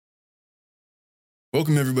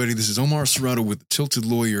Welcome, everybody. This is Omar Serrato with the Tilted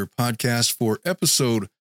Lawyer podcast for episode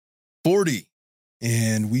 40.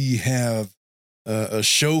 And we have a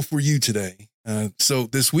show for you today. So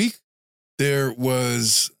this week, there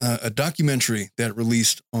was a documentary that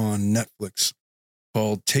released on Netflix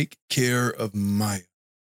called Take Care of Maya.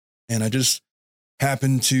 And I just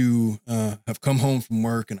happened to have come home from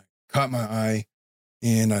work and I caught my eye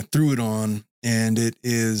and I threw it on. And it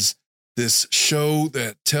is this show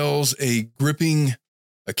that tells a gripping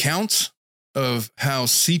account of how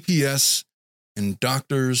CPS and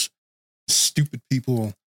doctors, stupid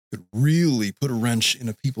people, could really put a wrench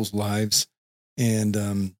into people's lives. And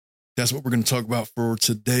that's what we're going to talk about for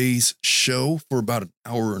today's show for about an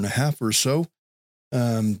hour and a half or so.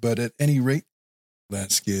 But at any rate,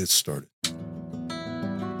 let's get started.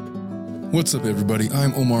 What's up, everybody?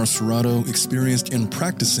 I'm Omar Serrato, experienced and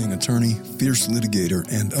practicing attorney, fierce litigator,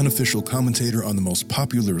 and unofficial commentator on the most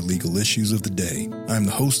popular legal issues of the day. I'm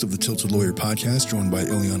the host of the Tilted Lawyer podcast, joined by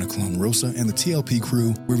Ileana Colon Rosa and the TLP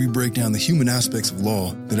crew, where we break down the human aspects of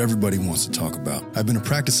law that everybody wants to talk about. I've been a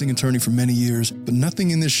practicing attorney for many years, but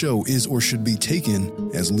nothing in this show is or should be taken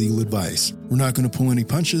as legal advice. We're not going to pull any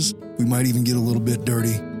punches. We might even get a little bit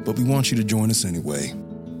dirty, but we want you to join us anyway.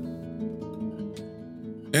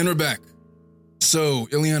 And we're back. So,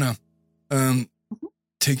 Ileana,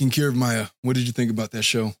 Taking Care of Maya, what did you think about that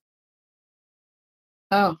show?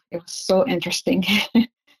 Oh, it was so interesting.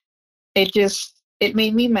 It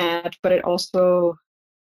made me mad, but it also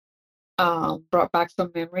brought back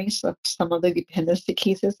some memories of some of the dependency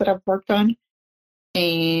cases that I've worked on.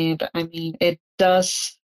 And I mean, it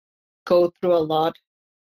does go through a lot.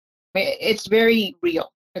 It's very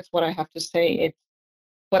real. It's what I have to say. It's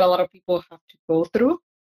what a lot of people have to go through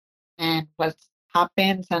and what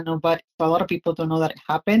happens. A lot of people don't know that it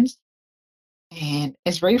happens. And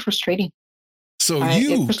it's very frustrating. So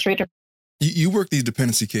you work these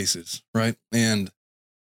dependency cases, right? And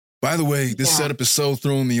by the way, this setup is so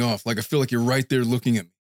throwing me off. Like, I feel like you're right there looking at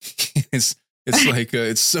me. it's like,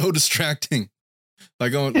 it's so distracting.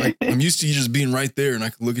 Like I'm used to you just being right there and I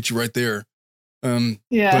can look at you right there.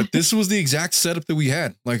 But this was the exact setup that we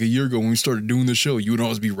had like a year ago when we started doing the show. You would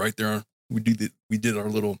always be right there. We did our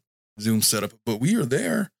little Zoom setup, but we are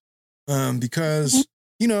there because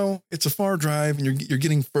you know it's a far drive and you're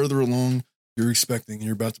getting further along. You're expecting and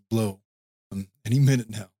you're about to blow any minute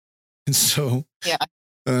now, and so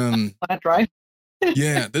drive.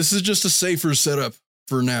 Yeah, this is just a safer setup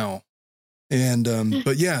for now. And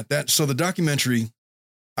but yeah, so the documentary,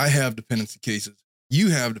 I have dependency cases. You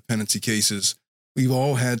have dependency cases. We've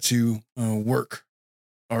all had to work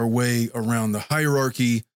our way around the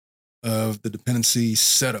hierarchy of the dependency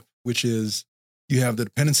setup, which is you have the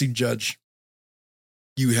dependency judge,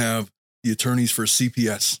 you have the attorneys for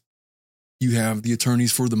CPS, you have the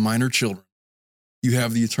attorneys for the minor children, you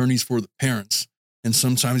have the attorneys for the parents, and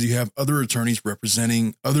sometimes you have other attorneys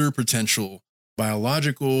representing other potential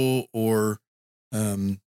biological or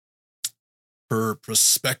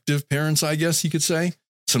prospective parents, I guess you could say.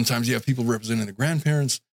 Sometimes you have people representing the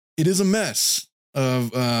grandparents. It is a mess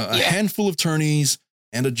of a handful of attorneys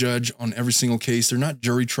and a judge on every single case. They're not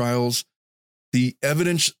jury trials. The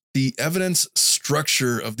evidence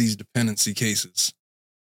structure of these dependency cases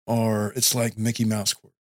it's like Mickey Mouse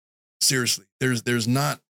Court. Seriously, there's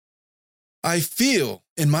not, I feel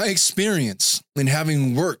in my experience in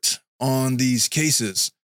having worked on these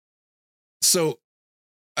cases. So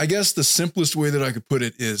I guess the simplest way that I could put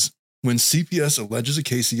it is when CPS alleges a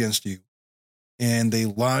case against you and they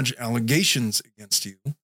lodge allegations against you,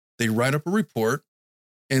 they write up a report.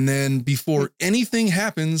 And then before anything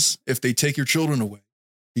happens, if they take your children away,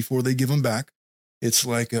 before they give them back, it's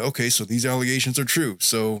like, okay, so these allegations are true.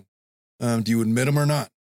 So do you admit them or not?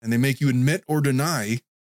 And they make you admit or deny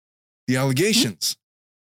the allegations.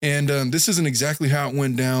 And this isn't exactly how it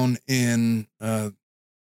went down in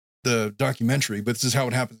the documentary, but this is how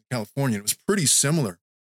it happens in California. It was pretty similar.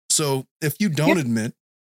 So if you don't admit,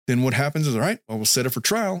 then what happens is, all right, well, we'll set it for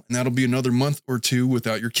trial, and that'll be another month or two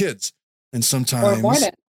without your kids. And sometimes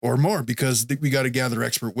or more, because we got to gather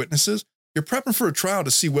expert witnesses. You're prepping for a trial to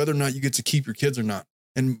see whether or not you get to keep your kids or not.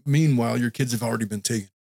 And meanwhile, your kids have already been taken.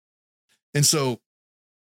 And so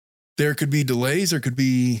there could be delays. There could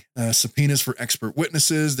be subpoenas for expert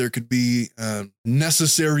witnesses. There could be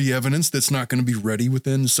necessary evidence that's not going to be ready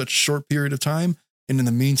within such a short period of time. And in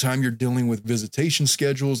the meantime, you're dealing with visitation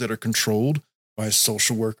schedules that are controlled by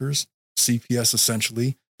social workers, CPS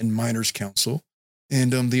essentially, and minors counsel.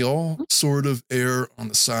 And they all sort of err on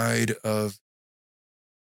the side of,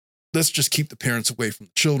 let's just keep the parents away from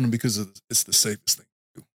the children because it's the safest thing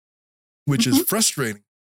to do, which is frustrating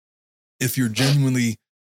if you're genuinely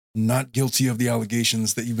not guilty of the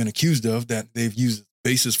allegations that you've been accused of, that they've used as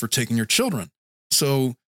basis for taking your children.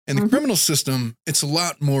 So in the criminal system, it's a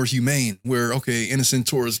lot more humane where, okay, innocent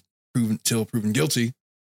till is proven guilty,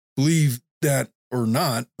 believe that or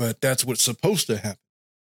not, but that's what's supposed to happen.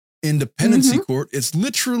 In dependency court, it's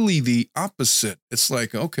literally the opposite. It's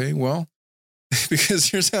like, okay, well, because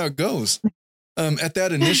here's how it goes. At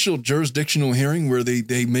that initial jurisdictional hearing where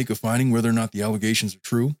they make a finding whether or not the allegations are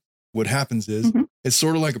true, what happens is it's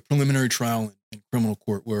sort of like a preliminary trial in criminal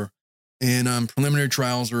court, where in preliminary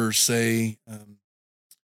trials, or say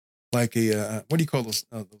like a what do you call those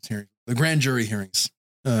hearings? The grand jury hearings.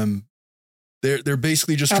 They're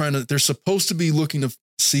basically just trying to. They're supposed to be looking to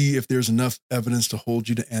see if there's enough evidence to hold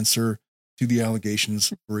you to answer to the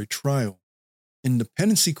allegations for a trial. In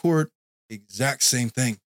dependency court, exact same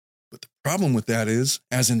thing. But the problem with that is,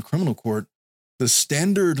 as in criminal court, the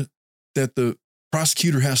standard that the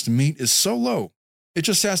prosecutor has to meet is so low. It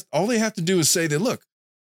just has, all they have to do is say that, look,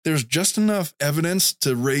 there's just enough evidence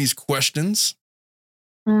to raise questions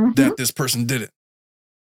that this person did it.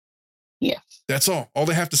 Yes. That's all. All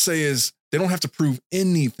they have to say is, they don't have to prove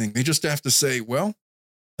anything. They just have to say, well,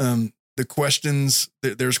 the questions,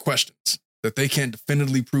 there's questions that they can't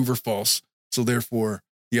definitively prove are false. So therefore,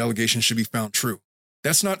 the allegation should be found true.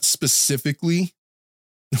 That's not specifically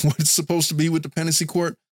what it's supposed to be with dependency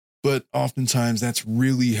court, but oftentimes that's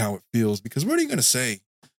really how it feels. Because what are you going to say?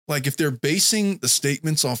 Like, if they're basing the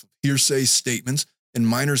statements off of hearsay statements, and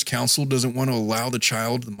minors counsel doesn't want to allow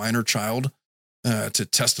the minor child, to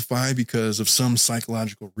testify because of some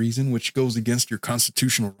psychological reason, which goes against your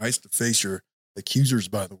constitutional rights to face your accusers,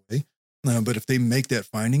 by the way. But if they make that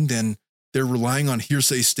finding, then they're relying on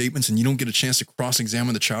hearsay statements, and you don't get a chance to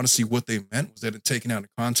cross-examine the child to see what they meant. Was that taken out of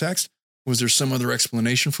context? Was there some other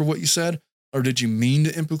explanation for what you said? Or did you mean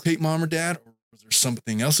to implicate mom or dad? Or was there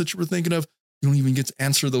something else that you were thinking of? You don't even get to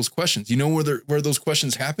answer those questions. You know where those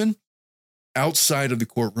questions happen? Outside of the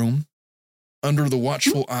courtroom, under the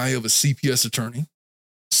watchful eye of a CPS attorney.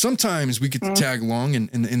 Sometimes we get to tag along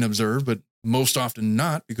and observe, but most often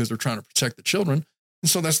not, because they're trying to protect the children. And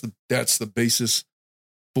so that's the basis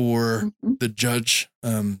for the judge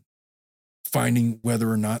finding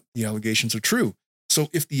whether or not the allegations are true. So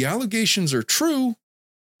if the allegations are true,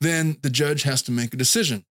 then the judge has to make a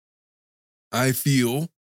decision. I feel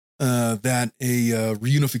that a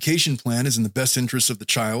reunification plan is in the best interest of the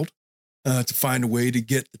child, to find a way to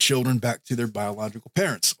get the children back to their biological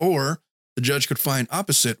parents. Or the judge could find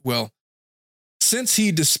opposite. Well, since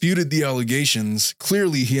he disputed the allegations,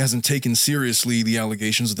 clearly he hasn't taken seriously the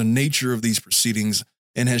allegations of the nature of these proceedings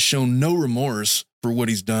and has shown no remorse for what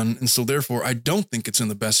he's done. And so therefore, I don't think it's in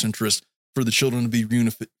the best interest for the children to be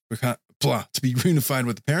reunified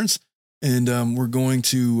with the parents. And we're going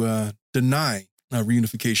to deny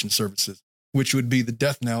reunification services, which would be the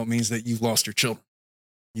death knell. It means that you've lost your children.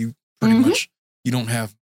 You pretty much, you don't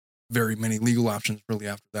have very many legal options really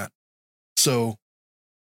after that. So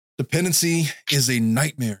dependency is a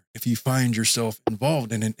nightmare if you find yourself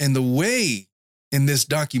involved in it. And the way in this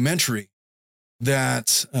documentary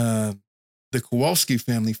that the Kowalski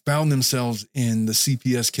family found themselves in the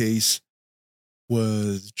CPS case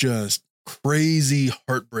was just crazy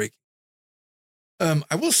heartbreaking.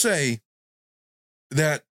 I will say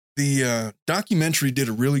that the documentary did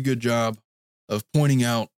a really good job of pointing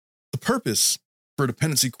out the purpose for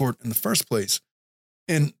dependency court in the first place.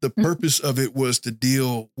 And the purpose of it was to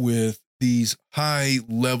deal with these high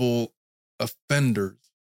level offenders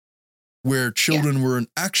where children were in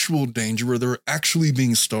actual danger, where they're actually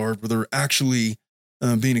being starved, where they're actually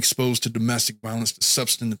being exposed to domestic violence, to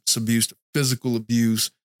substance abuse, to physical abuse,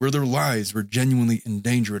 where their lives were genuinely in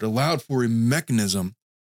danger. It allowed for a mechanism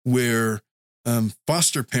where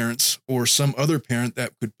foster parents or some other parent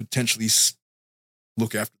that could potentially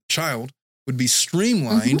look after the child would be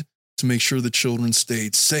streamlined to make sure the children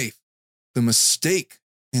stayed safe. The mistake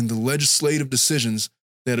in the legislative decisions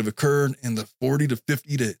that have occurred in the 40 to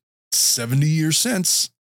 50 to 70 years since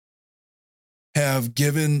have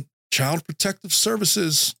given Child Protective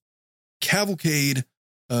Services cavalcade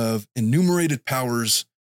of enumerated powers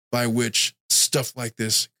by which stuff like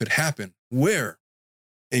this could happen, where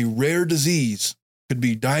a rare disease could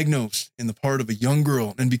be diagnosed in the part of a young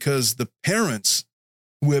girl. And because the parents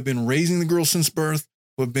who have been raising the girl since birth,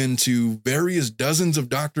 who have been to various dozens of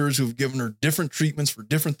doctors who have given her different treatments for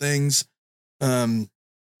different things,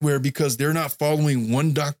 where because they're not following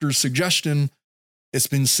one doctor's suggestion, it's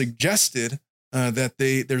been suggested that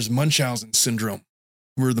there's Munchausen syndrome,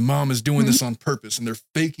 where the mom is doing this on purpose and they're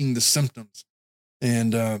faking the symptoms.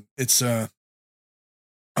 And it's on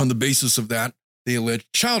the basis of that, they allege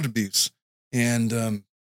child abuse. And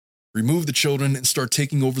remove the children, and start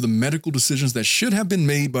taking over the medical decisions that should have been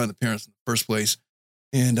made by the parents in the first place.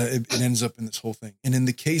 And it ends up in this whole thing. And in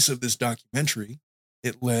the case of this documentary,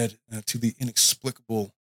 it led to the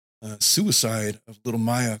inexplicable suicide of little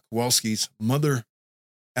Maya Kowalski's mother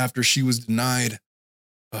after she was denied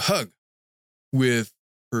a hug with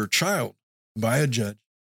her child by a judge.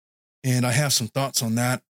 And I have some thoughts on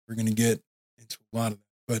that. We're going to get into a lot of that.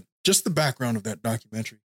 But just the background of that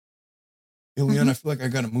documentary. Ileana, I feel like I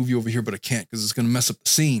got to move you over here, but I can't because it's going to mess up the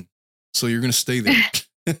scene. So you're going to stay there.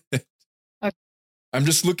 Okay. I'm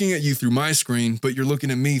just looking at you through my screen, but you're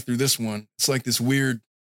looking at me through this one. It's like this weird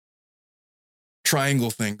triangle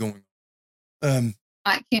thing going on.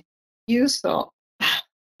 I can't use, so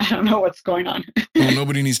I don't know what's going on. Well,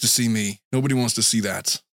 nobody needs to see me. Nobody wants to see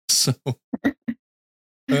that. So,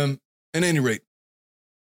 at any rate,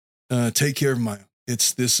 Take Care of Maya.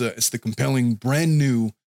 It's the compelling, brand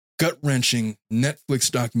new, gut-wrenching Netflix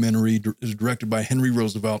documentary directed by Henry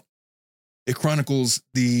Roosevelt. It chronicles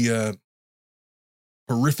the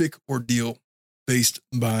horrific ordeal faced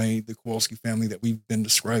by the Kowalski family that we've been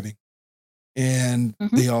describing. And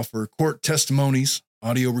they offer court testimonies,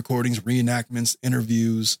 audio recordings, reenactments,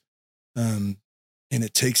 interviews, and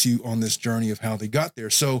it takes you on this journey of how they got there.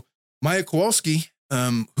 So Maya Kowalski,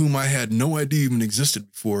 whom I had no idea even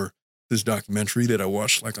existed before this documentary that I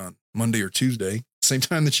watched like on Monday or Tuesday, same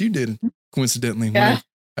time that you did, coincidentally. Yeah. When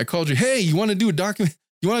I called you, hey, you want to do a document?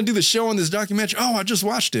 You want to do the show on this documentary? Oh, I just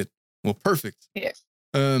watched it. Well, perfect. Yes.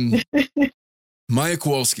 Maya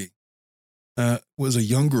Kowalski was a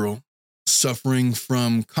young girl suffering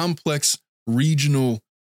from complex regional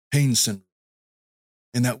pain syndrome.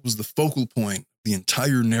 And that was the focal point of the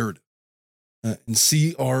entire narrative. And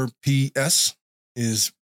CRPS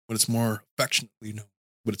is what it's more affectionately known,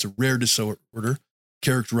 but it's a rare disorder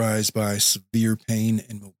characterized by severe pain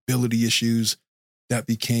and mobility issues that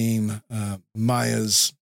became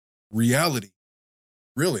Maya's reality.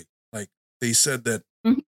 Really, like they said that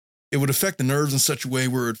it would affect the nerves in such a way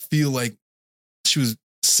where it'd feel like she was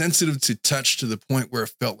sensitive to touch to the point where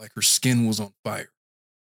it felt like her skin was on fire.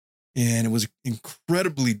 And it was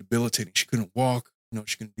incredibly debilitating. She couldn't walk,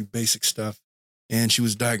 she couldn't do basic stuff. And she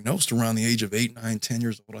was diagnosed around the age of 8, 9, 10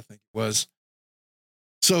 years old, I think it was.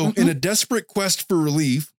 So in a desperate quest for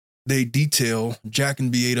relief, they detail Jack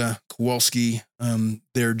and Beata Kowalski,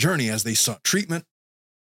 their journey as they sought treatment,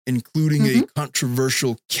 including a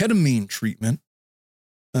controversial ketamine treatment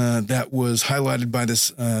that was highlighted by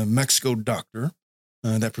this Mexico doctor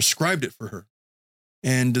that prescribed it for her.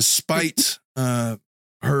 And despite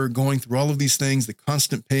her going through all of these things, the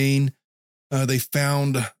constant pain, they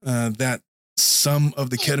found that some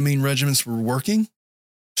of the ketamine regimens were working,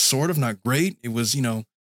 sort of, not great. It was,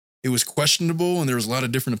 it was questionable, and there was a lot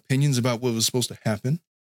of different opinions about what was supposed to happen.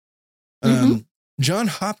 John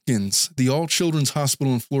Hopkins, the All Children's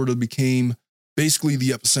Hospital in Florida, became basically the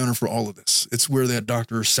epicenter for all of this. It's where that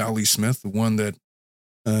Dr. Sally Smith, the one that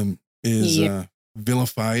is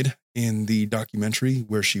vilified in the documentary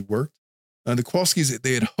where she worked, the Kowalskis,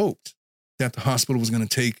 they had hoped that the hospital was going to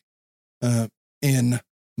take in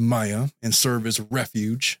Maya and serve as a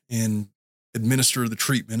refuge and administer the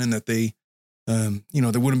treatment, and that they, there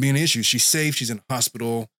wouldn't be any issues. She's safe. She's in a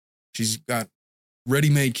hospital. She's got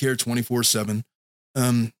ready-made care 24/7.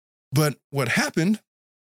 But what happened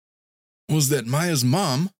was that Maya's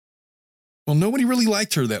mom, well, nobody really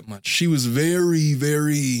liked her that much. She was very,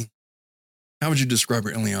 very, how would you describe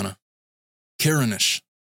her, Ileana? Karenish,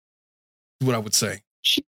 is what I would say.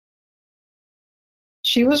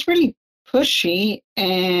 She was really pushy,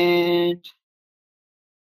 and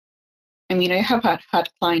I mean, I have had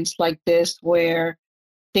clients like this where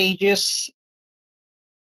they just,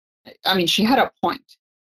 I mean, she had a point.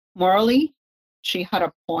 Morally, she had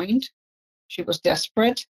a point. She was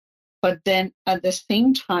desperate. But then at the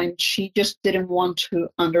same time, she just didn't want to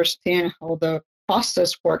understand how the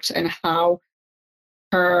process works and how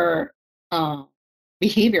her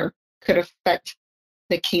behavior could affect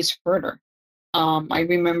the case further. I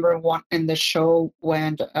remember one in the show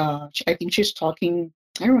when I think she's talking,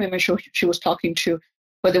 I don't remember who she was talking to,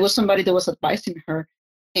 but there was somebody that was advising her,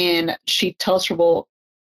 and she tells her, well,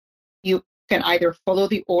 you can either follow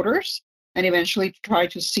the orders and eventually try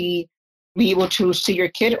to be able to see your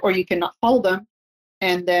kid, or you cannot follow them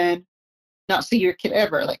and then not see your kid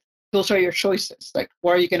ever. Like, those are your choices. Like,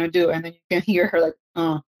 what are you going to do? And then you can hear her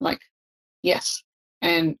like, yes.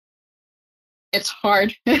 And it's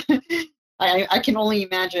hard. I can only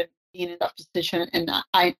imagine being in that position, and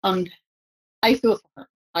I feel for her.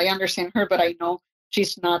 I understand her, but I know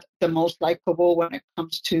she's not the most likable when it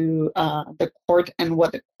comes to the court and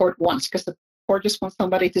what the court wants, because the court just wants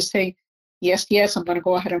somebody to say, yes, I'm going to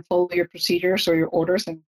go ahead and follow your procedures or your orders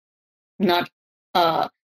and not uh,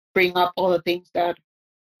 bring up all the things that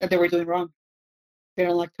they were doing wrong. They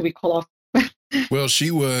don't like to be called off. Well,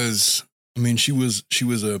 she was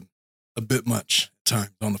a bit much at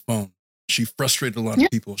times on the phone. She frustrated a lot of Yeah.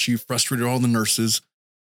 people. She frustrated all the nurses,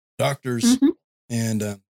 doctors, Hmm.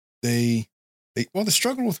 and they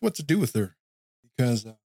struggled with what to do with her because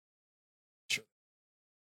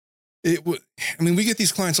it would. I mean, we get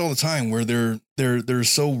these clients all the time where they're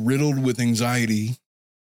so riddled with anxiety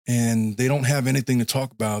and they don't have anything to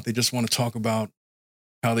talk about. They just want to talk about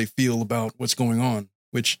how they feel about what's going on,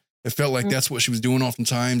 which it felt like that's what she was doing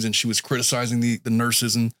oftentimes. And she was criticizing the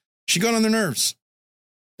nurses and she got on their nerves.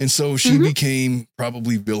 And so she Hmm. became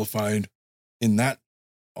probably vilified in that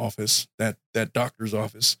office, that doctor's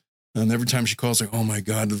office. And every time she calls, like, oh my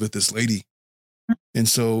God, with this lady. And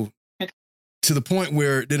so to the point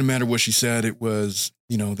where it didn't matter what she said, it was,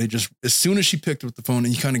 they just, as soon as she picked up the phone,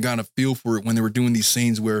 and you kind of got a feel for it when they were doing these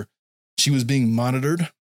scenes where she was being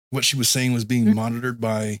monitored. What she was saying was being monitored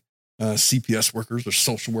by CPS workers or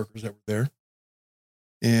social workers that were there.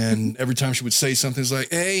 And every time she would say something, it's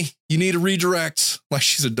like, hey, you need a redirect, like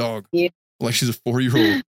she's a dog, Yeah. like she's a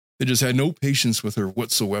 4-year-old. They just had no patience with her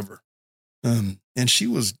whatsoever. And she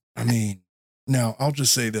was, now I'll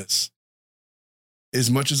just say this.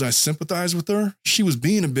 As much as I sympathize with her, she was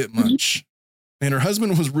being a bit much. And her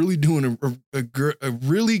husband was really doing a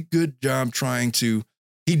really good job trying to,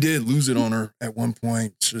 he did lose it on her at one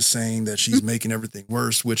point, just saying that she's making everything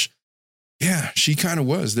worse, which, yeah, she kind of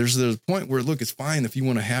was. There's a point where, look, it's fine if you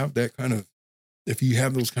want to have that kind of, if you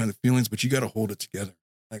have those kind of feelings, but you got to hold it together.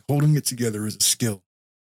 Like holding it together is a skill.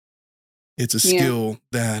 It's a skill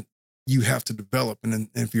that you have to develop. And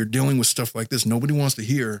if you're dealing with stuff like this, nobody wants to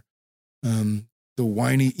hear the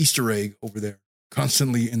whiny Easter egg over there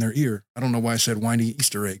constantly in their ear. I don't know why I said whiny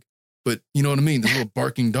Easter egg, but you know what I mean? The little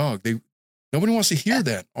barking dog. Nobody wants to hear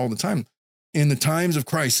that all the time. In the times of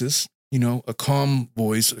crisis, a calm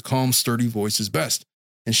voice, a calm, sturdy voice is best.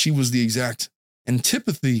 And she was the exact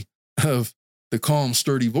antipathy of the calm,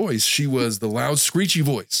 sturdy voice. She was the loud, screechy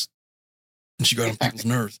voice. And she got on people's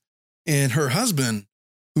nerves. And her husband,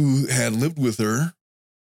 who had lived with her,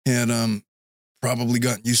 had probably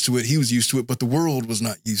gotten used to it. He was used to it, but the world was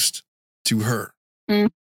not used to her.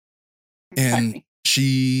 And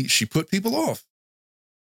she put people off.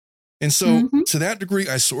 And so to that degree,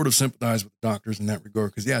 I sort of sympathize with the doctors in that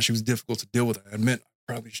regard. Cause yeah, she was difficult to deal with. I admit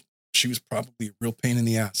she was probably a real pain in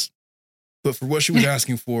the ass, but for what she was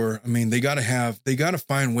asking for, they got to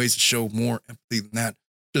find ways to show more empathy than that.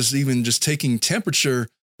 Just taking temperature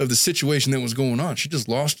of the situation that was going on. She just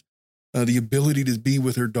lost the ability to be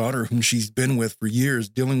with her daughter, whom she's been with for years,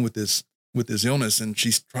 dealing with this illness. And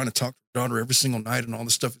she's trying to talk to her daughter every single night and all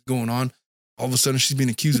this stuff is going on. All of a sudden she's being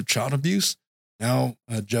accused of child abuse. Now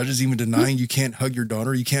judges even denying you can't hug your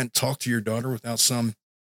daughter. You can't talk to your daughter without some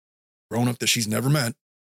grown up that she's never met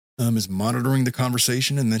is monitoring the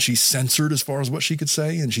conversation. And then she's censored as far as what she could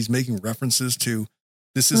say. And she's making references to,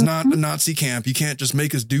 this is not a Nazi camp. You can't just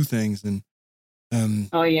make us do things. And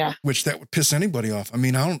which that would piss anybody off.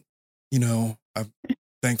 I've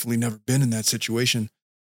thankfully never been in that situation,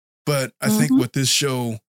 but I think what this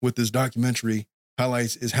show, what this documentary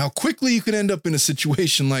highlights is how quickly you could end up in a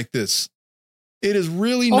situation like this. It is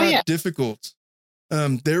really not difficult.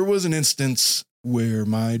 There was an instance where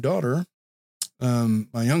my daughter,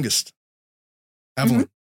 my youngest, Evelyn,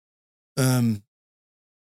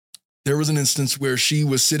 there was an instance where she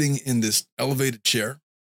was sitting in this elevated chair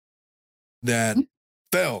that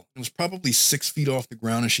fell. It was probably 6 feet off the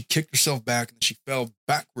ground, and she kicked herself back and she fell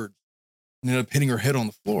backwards and ended up hitting her head on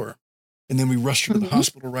the floor. And then we rushed her to the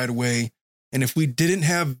hospital right away. And if we didn't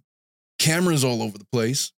have cameras all over the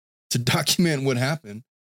place to document what happened,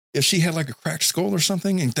 if she had like a cracked skull or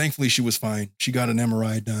something, and thankfully she was fine. She got an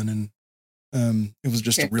MRI done, and it was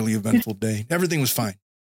just a really eventful day. Everything was fine.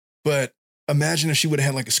 But imagine if she would have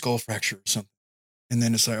had like a skull fracture or something. And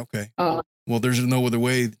then it's like, okay, well, there's no other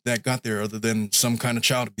way that got there other than some kind of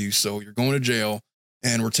child abuse. So you're going to jail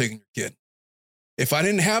and we're taking your kid. If I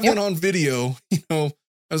didn't have that on video, I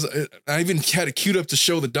even had it queued up to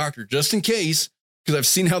show the doctor just in case, because I've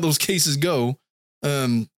seen how those cases go.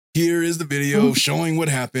 Here is the video showing what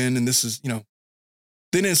happened. And this is, they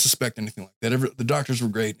didn't suspect anything like that. The doctors were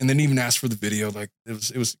great. And then even asked for the video. Like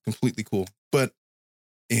it was completely cool. But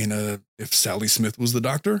if Sally Smith was the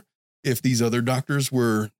doctor, if these other doctors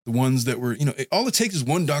were the ones that were, all it takes is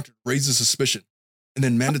one doctor to raise a suspicion, and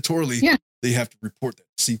then mandatorily they have to report that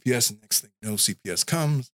to CPS. And next thing you know, CPS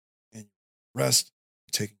comes and arrest,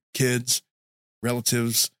 taking kids,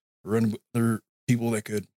 relatives, or other people that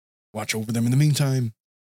could watch over them in the meantime.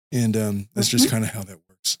 And that's just kind of how that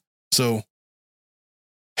works. So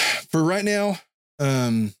for right now,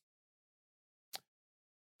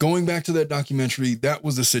 going back to that documentary, that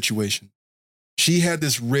was the situation. She had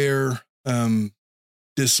this rare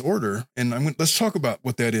disorder, and let's talk about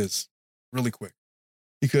what that is really quick,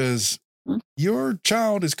 because your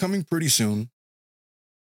child is coming pretty soon.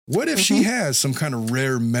 What if she has some kind of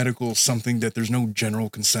rare medical something that there's no general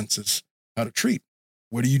consensus how to treat?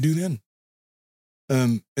 What do you do then?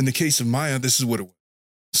 In the case of Maya, this is what it was.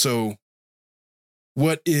 So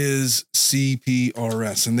what is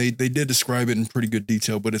CPRS? And they did describe it in pretty good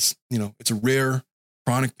detail, but it's a rare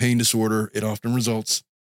chronic pain disorder. It often results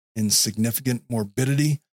in significant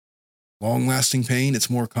morbidity, long-lasting pain. It's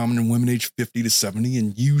more common in women aged 50 to 70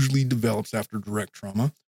 and usually develops after direct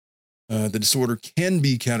trauma. The disorder can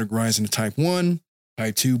be categorized into type 1,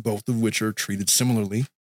 type 2, both of which are treated similarly.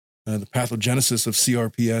 The pathogenesis of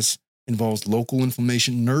CRPS involves local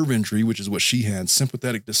inflammation, nerve injury, which is what she had,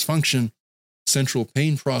 sympathetic dysfunction, central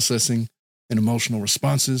pain processing, and emotional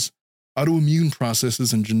responses. Autoimmune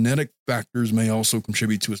processes and genetic factors may also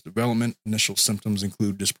contribute to its development. Initial symptoms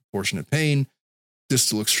include disproportionate pain,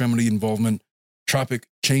 distal extremity involvement, tropic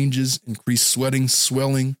changes, increased sweating,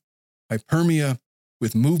 swelling, hyperemia,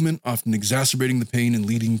 with movement often exacerbating the pain and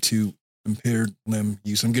leading to impaired limb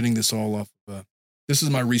use. I'm getting this all off of, this is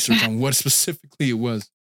my research on what specifically it was.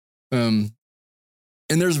 And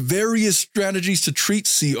there's various strategies to treat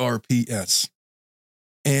CRPS.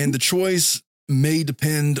 And the choice may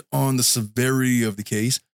depend on the severity of the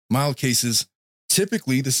case. Mild cases,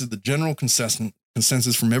 typically, this is the general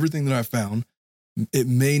consensus from everything that I've found. It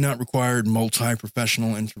may not require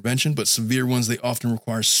multi-professional intervention, but severe ones, they often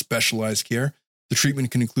require specialized care. The treatment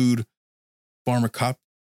can include pharmacotherapy.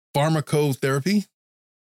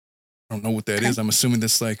 I don't know what that is. I'm assuming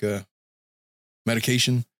that's like a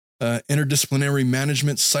medication. Interdisciplinary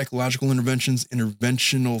management, psychological interventions,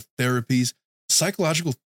 interventional therapies.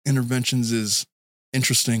 Psychological interventions is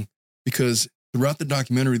interesting because throughout the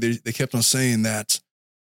documentary, they kept on saying that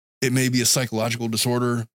it may be a psychological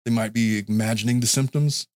disorder. They might be imagining the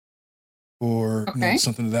symptoms or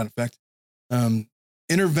something to that effect.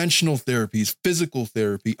 Interventional therapies, physical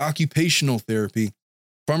therapy, occupational therapy.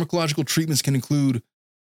 Pharmacological treatments can include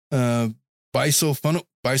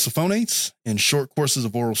bisphonates and short courses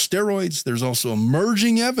of oral steroids. There's also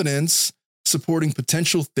emerging evidence supporting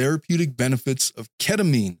potential therapeutic benefits of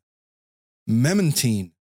ketamine,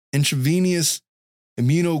 memantine, intravenous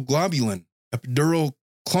immunoglobulin, epidural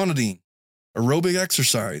clonidine, aerobic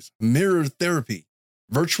exercise, mirror therapy,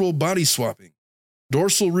 virtual body swapping,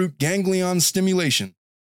 dorsal root ganglion stimulation.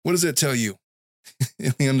 What does that tell you?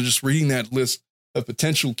 I'm just reading that list of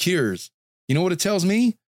potential cures. You know what it tells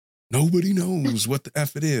me? Nobody knows what the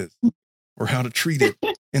F it is or how to treat it.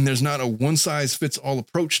 And there's not a one-size-fits-all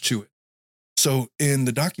approach to it. So in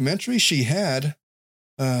the documentary, she had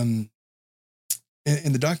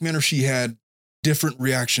different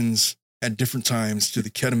reactions at different times to the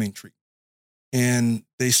ketamine treatment. And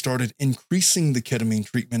they started increasing the ketamine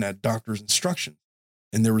treatment at doctor's instruction.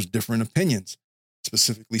 And there was different opinions.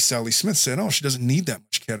 Specifically, Sally Smith said, oh, she doesn't need that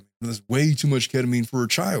much ketamine. There's way too much ketamine for her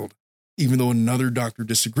child, even though another doctor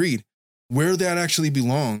disagreed. Where that actually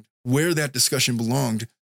belonged, where that discussion belonged,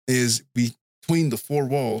 is between the four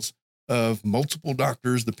walls of multiple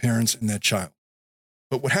doctors, the parents, and that child.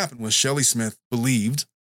 But what happened was Shelly Smith believed,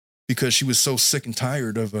 because she was so sick and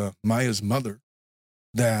tired of Maya's mother,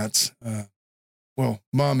 that,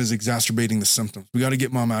 mom is exacerbating the symptoms. We got to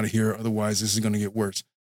get mom out of here. Otherwise, this is going to get worse.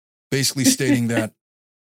 Basically stating that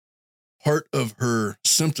part of her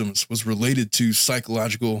symptoms was related to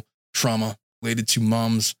psychological trauma, related to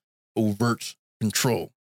mom's overt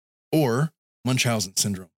control, or Munchausen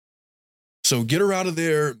syndrome. So get her out of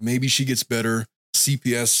there. Maybe she gets better.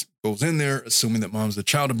 CPS goes in there, assuming that mom's the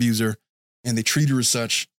child abuser, and they treat her as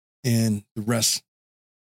such, and the rest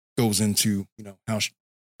goes into, how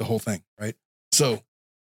the whole thing, right? So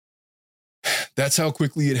that's how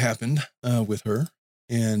quickly it happened with her.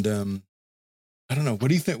 And I don't know. What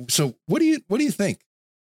do you think? So what do you think?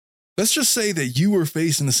 Let's just say that you were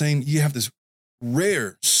facing you have this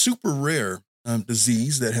rare, super rare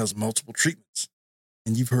disease that has multiple treatments.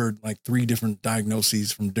 And you've heard like 3 different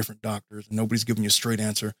diagnoses from different doctors, and nobody's giving you a straight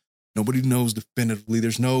answer. Nobody knows definitively.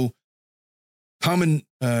 There's no common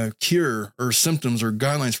cure or symptoms or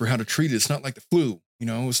guidelines for how to treat it. It's not like the flu,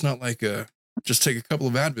 it's not like just take a couple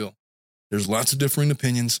of Advil. There's lots of differing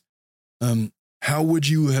opinions. How would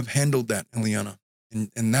you have handled that, Eliana,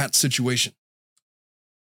 in that situation?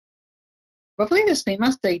 Probably the same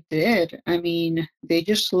as they did. I mean, they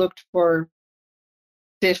just looked for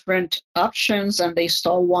different options and they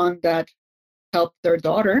saw one that help their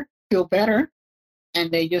daughter feel better,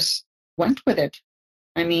 and they just went with it.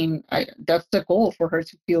 I mean, that's the goal, for her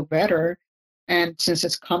to feel better. And since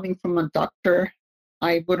it's coming from a doctor,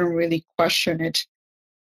 I wouldn't really question it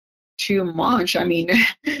too much. I mean,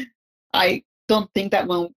 I don't think that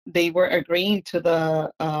when they were agreeing to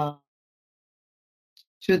the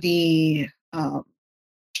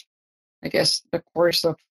I guess the course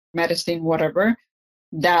of medicine, whatever,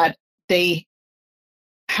 that they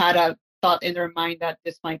had a thought in their mind that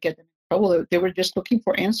this might get them in trouble. They were just looking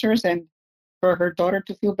for answers and for her daughter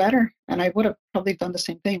to feel better. And I would have probably done the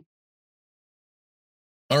same thing.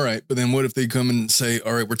 All right. But then what if they come and say,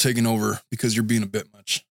 all right, we're taking over because you're being a bit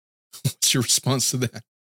much? What's your response to that?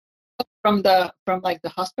 From like the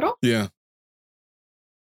hospital? Yeah.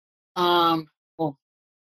 Well,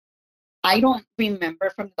 I don't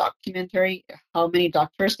remember from the documentary how many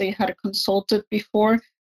doctors they had consulted before,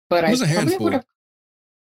 but It was I a probably handful. would have.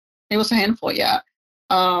 It was a handful, yeah.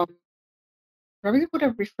 Probably would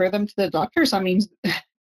have referred them to the doctors. I mean,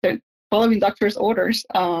 they're following doctors' orders.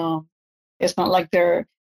 It's not like they're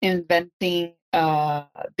inventing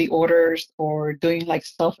the orders or doing like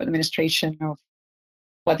self-administration of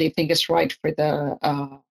what they think is right for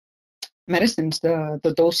the medicines,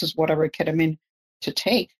 the doses, whatever ketamine to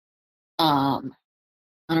take. I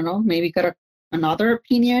don't know, maybe got another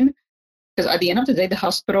opinion, because at the end of the day, the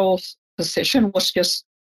hospital's position was just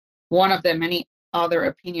one of the many other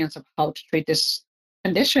opinions of how to treat this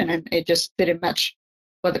condition, and it just didn't match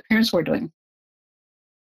what the parents were doing.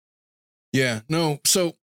 Yeah, no.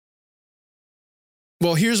 So,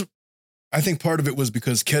 well, I think part of it was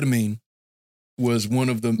because ketamine was one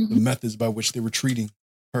of the methods by which they were treating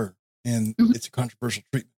her, and it's a controversial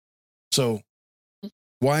treatment. So,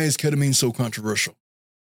 why is ketamine so controversial?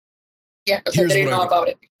 Yeah, because I didn't know about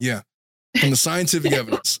it. Yeah. From the scientific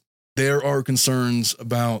evidence, there are concerns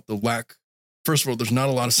about the lack. First of all, there's not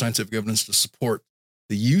a lot of scientific evidence to support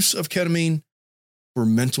the use of ketamine for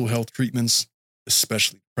mental health treatments,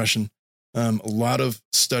 especially depression. A lot of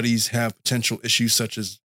studies have potential issues such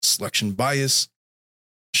as selection bias,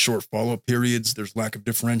 short follow-up periods. There's lack of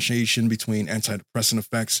differentiation between antidepressant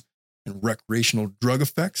effects and recreational drug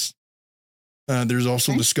effects. There's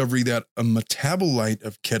also discovery that a metabolite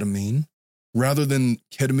of ketamine, rather than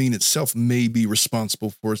ketamine itself, may be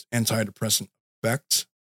responsible for its antidepressant effects,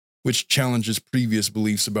 which challenges previous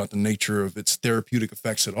beliefs about the nature of its therapeutic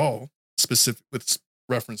effects at all, specific with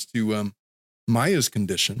reference to Maya's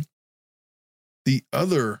condition. The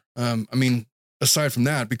other, aside from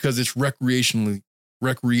that, because it's recreationally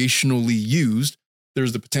used,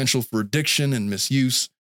 there's the potential for addiction and misuse.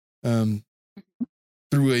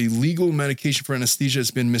 Through a legal medication for anesthesia,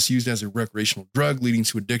 it's been misused as a recreational drug, leading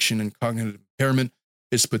to addiction and cognitive impairment.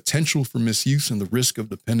 Its potential for misuse and the risk of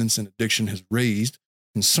dependence and addiction has raised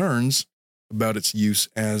concerns about its use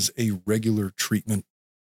as a regular treatment.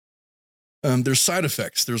 There's side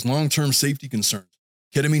effects. There's long-term safety concerns.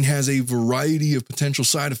 Ketamine has a variety of potential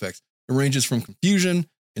side effects. It ranges from confusion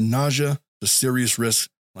and nausea to serious risks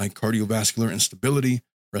like cardiovascular instability,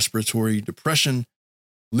 respiratory depression,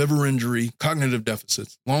 liver injury, cognitive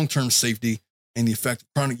deficits. Long-term safety and the effect of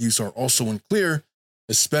chronic use are also unclear,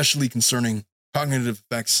 especially concerning cognitive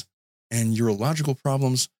effects and urological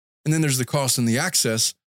problems. And then there's the cost and the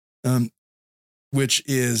access, which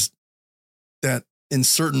is that in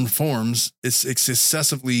certain forms, it's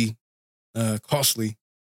excessively costly.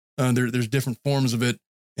 There's different forms of it.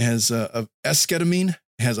 It has of esketamine,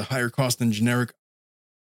 has a higher cost than generic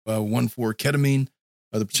 1,4-ketamine.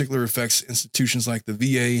 The particular effects institutions like the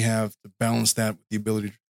VA have to balance that with the ability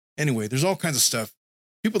to. Anyway, there's all kinds of stuff.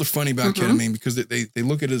 People are funny about ketamine because they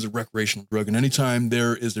look at it as a recreational drug. And anytime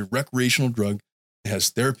there is a recreational drug that has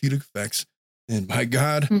therapeutic effects, and by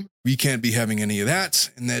God, we can't be having any of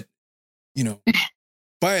that. And that,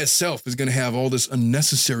 by itself is going to have all this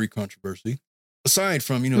unnecessary controversy. Aside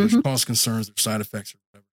from, there's cost concerns, there's side effects, or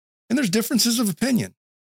whatever. And there's differences of opinion.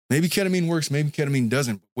 Maybe ketamine works, maybe ketamine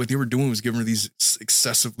doesn't. But what they were doing was giving her these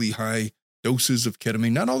excessively high doses of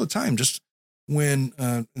ketamine, not all the time, just when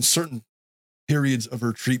in certain periods of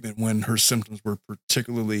her treatment when her symptoms were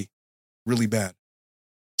particularly really bad.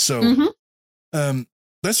 So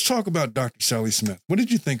let's talk about Dr. Sally Smith. What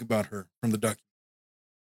did you think about her from the documentary?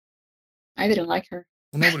 I didn't like her.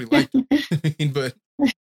 Well, nobody liked her. But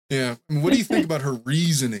yeah, what do you think about her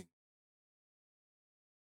reasoning?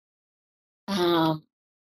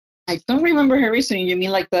 I don't remember her reasoning. You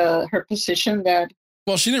mean like her position that?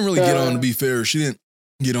 Well, she didn't really get on, to be fair. She didn't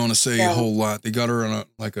get on to say a whole lot. They got her on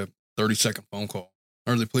a 30-second phone call,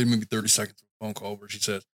 or they played maybe 30 seconds of a phone call where she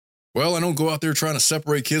says, well, I don't go out there trying to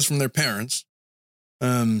separate kids from their parents.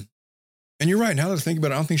 And And you're right. Now that I think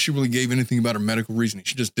about it, I don't think she really gave anything about her medical reasoning.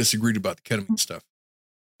 She just disagreed about the ketamine stuff.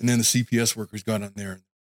 And then the CPS workers got on there and,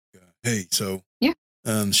 hey, so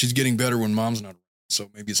she's getting better when mom's not around. So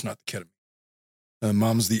maybe it's not the ketamine.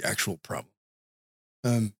 Mom's the actual problem.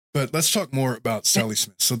 But let's talk more about Sally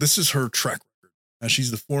Smith. So this is her track record. She's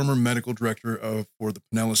the former medical director for the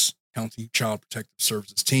Pinellas County Child Protective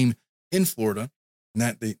Services team in Florida. And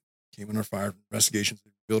that they came under fire from investigations. They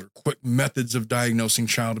revealed her quick methods of diagnosing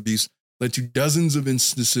child abuse led to dozens of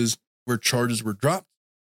instances where charges were dropped,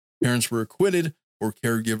 parents were acquitted, or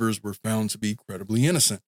caregivers were found to be credibly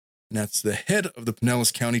innocent. And that's the head of the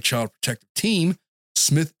Pinellas County Child Protective Team.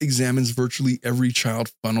 Smith examines virtually every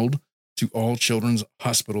child funneled to all children's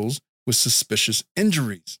hospitals with suspicious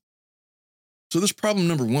injuries. So there's problem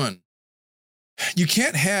number one. You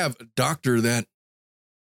can't have a doctor that,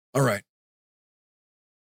 all right.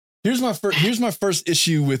 Here's my first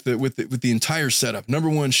issue with the entire setup.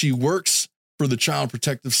 Number one, she works for the Child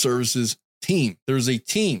Protective Services team. There's a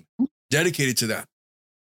team dedicated to that.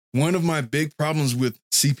 One of my big problems with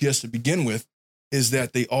CPS to begin with is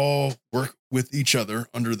that they all work with each other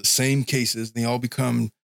under the same cases. They all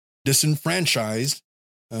become disenfranchised,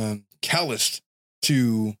 calloused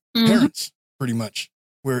to parents, pretty much,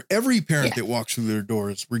 where every parent that walks through their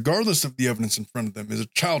doors, regardless of the evidence in front of them, is a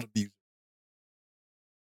child abuser.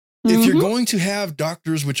 If you're going to have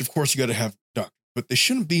doctors, which of course you got to have doctors, but they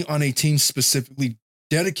shouldn't be on a team specifically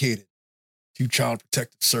dedicated to child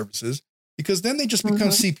protective services, because then they just become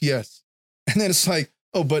CPS. And then it's like,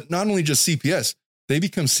 oh, but not only just CPS, they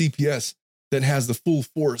become CPS that has the full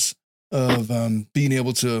force of being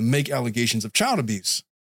able to make allegations of child abuse.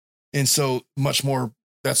 And so much more,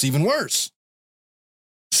 that's even worse.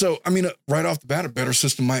 So, I mean, right off the bat, a better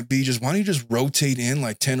system might be just, why don't you just rotate in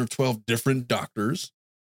like 10 or 12 different doctors?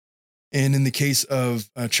 And in the case of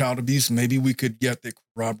child abuse, maybe we could get that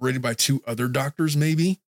corroborated by 2 other doctors,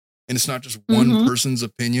 maybe. And it's not just one person's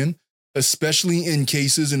opinion, especially in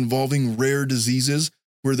cases involving rare diseases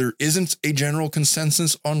where there isn't a general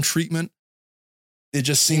consensus on treatment. It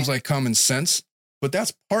just seems like common sense, but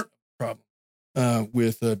that's part of the problem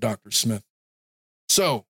with Dr. Smith.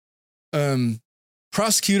 So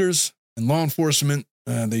prosecutors and law enforcement,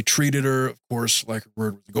 they treated her, of course, like her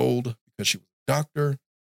word was gold because she was a doctor.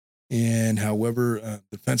 And however,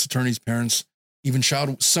 defense attorneys, parents, even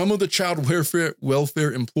some of the child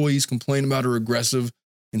welfare employees complained about her aggressive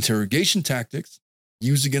interrogation tactics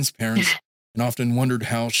used against parents and often wondered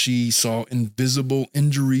how she saw invisible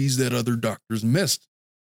injuries that other doctors missed.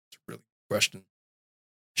 It's a really good question.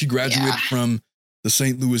 She graduated from the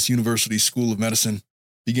St. Louis University School of Medicine,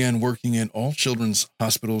 began working in all children's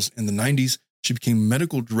hospitals in the 90s. She became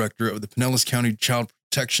medical director of the Pinellas County Child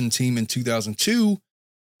Protection Team in 2002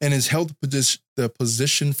 and has held the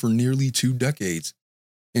position for nearly 2 decades.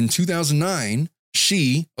 In 2009,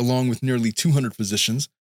 she, along with nearly 200 physicians,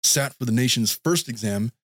 sat for the nation's first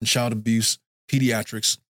exam in child abuse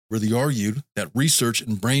pediatrics, where they argued that research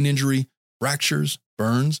in brain injury, fractures,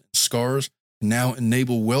 burns, and scars can now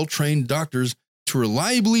enable well-trained doctors to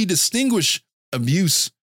reliably distinguish abuse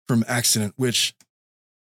from accident, which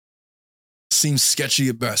seems sketchy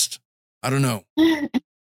at best. I don't know.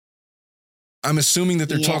 I'm assuming that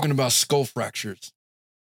they're talking about skull fractures.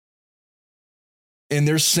 And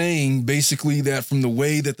they're saying basically that from the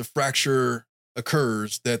way that the fracture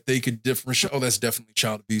occurs, that they could differentiate, oh, that's definitely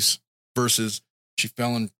child abuse, versus she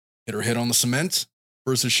fell and hit her head on the cement,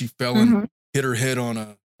 versus she fell and hit her head on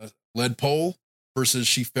a lead pole, versus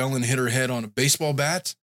she fell and hit her head on a baseball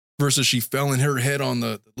bat, versus she fell and hit her head on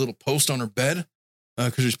the little post on her bed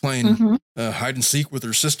because she's playing hide and seek with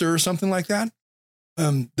her sister or something like that.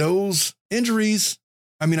 Those injuries,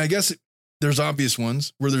 I mean, I guess there's obvious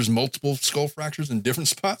ones where there's multiple skull fractures in different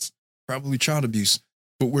spots, probably child abuse.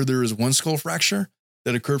 But where there is one skull fracture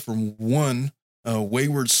that occurred from one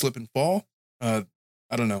wayward slip and fall, I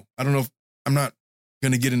don't know. I don't know if I'm not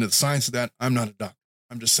going to get into the science of that. I'm not a doctor.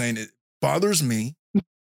 I'm just saying it bothers me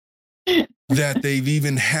that they've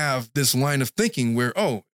even have this line of thinking where,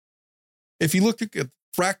 oh, if you look at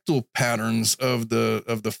fractal patterns of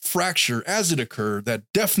the fracture as it occurred, that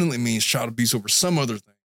definitely means child abuse over some other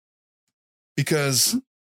thing. Because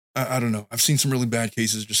I don't know, I've seen some really bad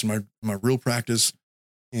cases just in my real practice,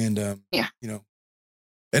 and you know,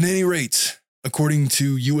 at any rate, according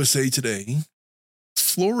to USA Today,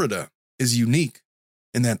 Florida is unique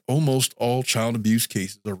in that almost all child abuse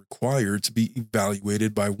cases are required to be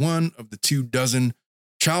evaluated by one of the 24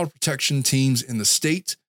 child protection teams in the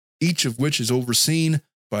state, each of which is overseen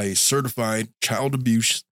by a certified child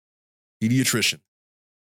abuse pediatrician.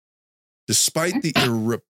 Despite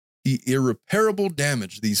the irreparable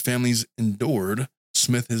damage these families endured,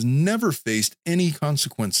 Smith has never faced any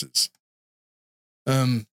consequences.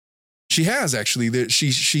 She has actually.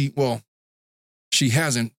 She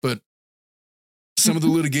hasn't, but some of the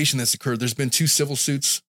litigation that's occurred, there's been 2 civil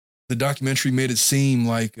suits. The documentary made it seem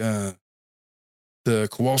like the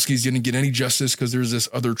Kowalskis didn't get any justice because there's this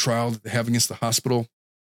other trial that they have against the hospital.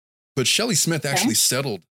 But Shelley Smith actually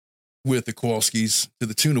settled with the Kowalskis to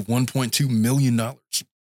the tune of $1.2 million.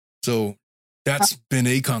 So that's been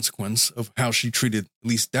a consequence of how she treated at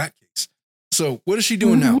least that case. So what is she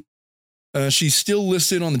doing now? She's still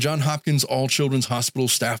listed on the Johns Hopkins All Children's Hospital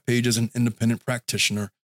staff page as an independent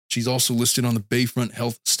practitioner. She's also listed on the Bayfront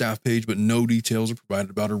Health staff page, but no details are provided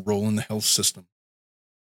about her role in the health system.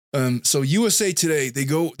 So USA Today,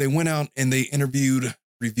 they went out and they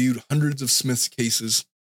reviewed hundreds of Smith's cases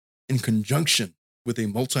in conjunction with a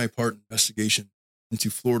multi-part investigation into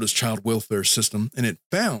Florida's child welfare system, and it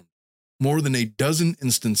found more than a dozen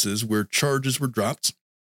instances where charges were dropped,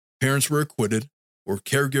 parents were acquitted, or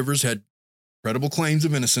caregivers had credible claims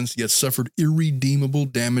of innocence yet suffered irredeemable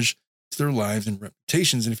damage to their lives and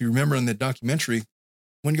reputations. And if you remember in that documentary,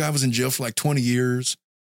 one guy was in jail for like 20 years.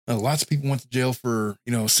 Lots of people went to jail for,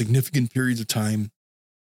 significant periods of time.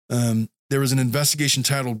 There was an investigation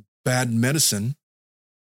titled Bad Medicine.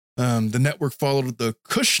 The network followed the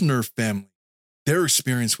Kushner family, their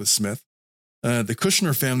experience with Smith. The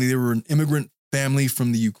Kushner family, they were an immigrant family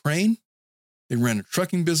from the Ukraine. They ran a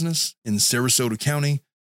trucking business in Sarasota County.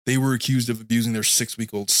 They were accused of abusing their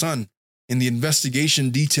 6-week-old son. And the investigation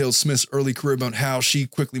detailed Smith's early career about how she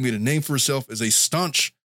quickly made a name for herself as a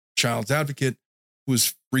staunch child's advocate who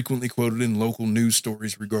was frequently quoted in local news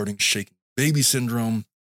stories regarding shaken baby syndrome.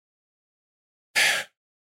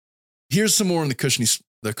 Here's some more on the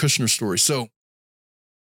Kushner story. So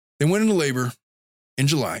they went into labor in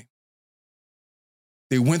July.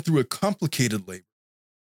 They went through a complicated labor.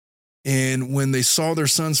 And when they saw their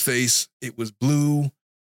son's face, it was blue.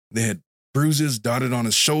 They had bruises dotted on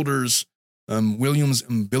his shoulders. William's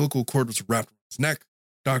umbilical cord was wrapped around his neck.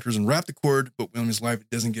 Doctors unwrapped the cord, but William's life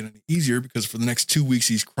doesn't get any easier because for the next 2 weeks,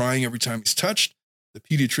 he's crying every time he's touched. The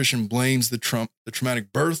pediatrician blames the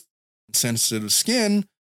traumatic birth and sensitive skin.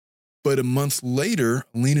 But a month later,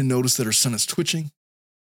 Alina noticed that her son is twitching,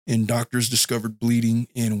 and doctors discovered bleeding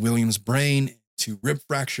in William's brain, 2 rib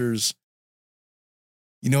fractures.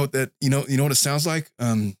 You know what it sounds like?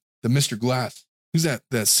 The Mr. Glass. Who's that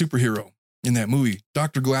superhero in that movie?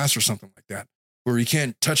 Dr. Glass or something like that, where he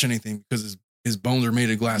can't touch anything because his bones are made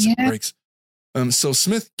of glass and breaks. So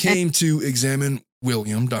Smith came to examine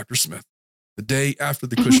William, Dr. Smith, the day after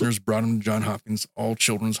the Kushners brought him to Johns Hopkins All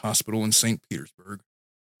Children's Hospital in St. Petersburg.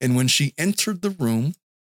 And when she entered the room,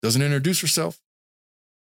 doesn't introduce herself,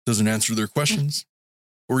 doesn't answer their questions,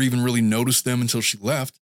 or even really notice them until she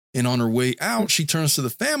left. And on her way out, she turns to the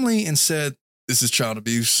family and said, "This is child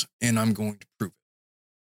abuse, and I'm going to prove it."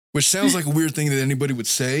 Which sounds like a weird thing that anybody would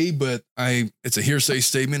say, but it's a hearsay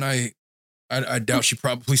statement. I doubt she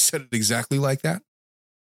probably said it exactly like that,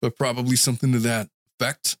 but probably something to that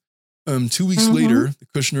effect. 2 weeks later, the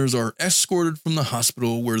Kushners are escorted from the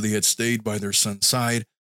hospital where they had stayed by their son's side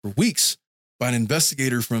for weeks by an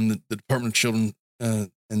investigator from the Department of Children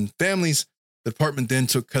and Families. The department then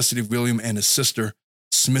took custody of William and his sister.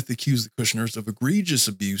 Smith accused the Kushners of egregious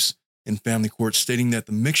abuse in family court, stating that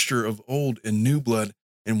the mixture of old and new blood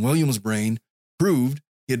in William's brain proved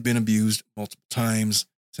he had been abused multiple times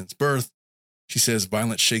since birth. She says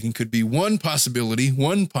violent shaking could be one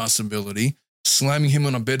possibility. Slamming him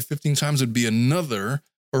on a bed 15 times would be another,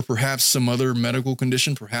 or perhaps some other medical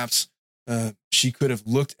condition. Perhaps she could have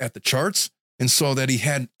looked at the charts and saw that he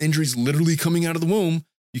had injuries literally coming out of the womb.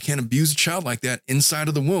 You can't abuse a child like that inside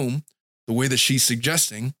of the womb, the way that she's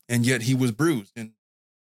suggesting, and yet he was bruised. And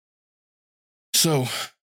so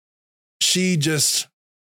she just,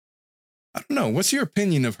 I don't know. What's your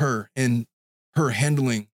opinion of her and her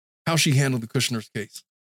handling, how she handled the Kushner's case?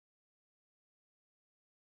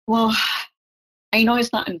 Well, I know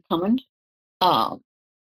it's not uncommon.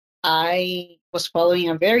 I was following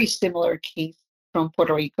a very similar case from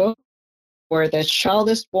Puerto Rico where the child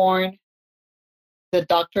is born. The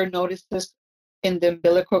doctor notices in the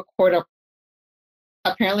umbilical cord,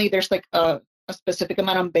 apparently there's like a specific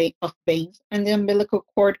amount of veins in the umbilical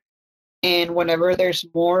cord. And whenever there's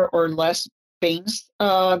more or less veins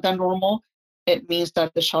than normal, it means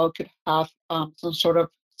that the child could have some sort of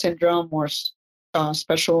syndrome or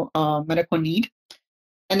special medical need.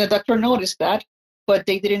 And the doctor noticed that, but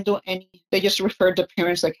they didn't do they just referred the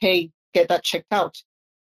parents like, hey, get that checked out.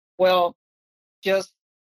 Well, just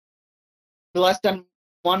less than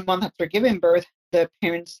 1 month after giving birth, the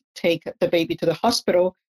parents take the baby to the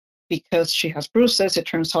hospital because she has bruises, it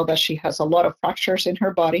turns out that she has a lot of fractures in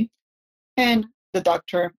her body. And the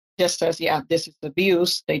doctor just says, yeah, this is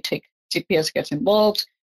abuse. CPS gets involved.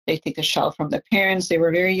 They take the child from the parents. They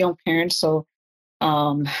were very young parents, so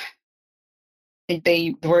um,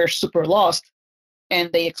 they were super lost. And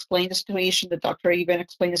they explained the situation. The doctor even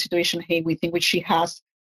explained the situation. Hey, we think she has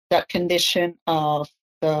that condition of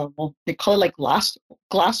they call it like glass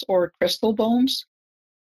or crystal bones,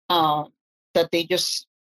 that they just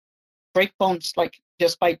break bones like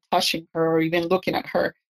just by touching her or even looking at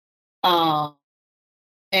her.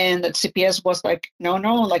 And the CPS was like, no,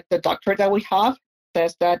 like the doctor that we have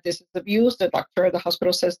says that this is abuse. The doctor at the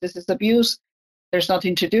hospital says this is abuse. There's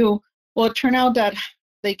nothing to do. Well, it turned out that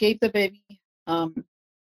they gave the baby,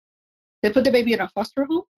 they put the baby in a foster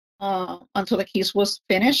home until the case was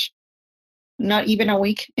finished. Not even a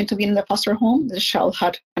week into being in the foster home, the child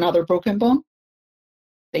had another broken bone.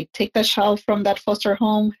 They take the child from that foster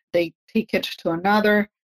home. They take it to another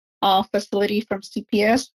facility from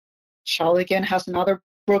CPS. Child again has another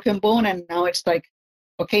broken bone, and now it's like,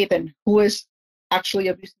 okay, then who is actually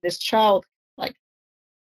abusing this child? Like,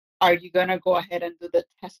 are you gonna go ahead and do the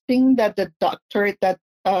testing that the doctor that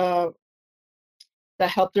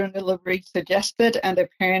helped during delivery suggested, and the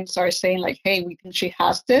parents are saying like, hey, we think she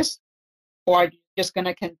has this, or are you just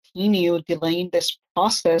gonna continue delaying this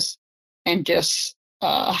process and just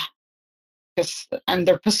and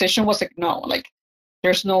their position was like, no, like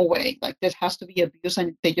there's no way, like this has to be abuse,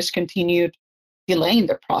 and they just continued delaying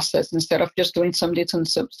the process instead of just doing something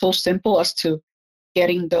so simple as to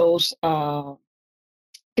getting the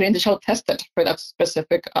child tested for that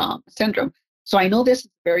specific syndrome. So I know this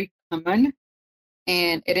is very common,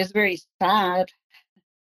 and it is very sad,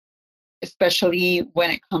 especially when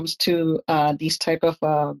it comes to these type of,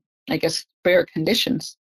 I guess, rare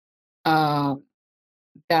conditions.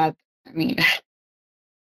 That, I mean,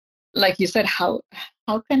 like you said, how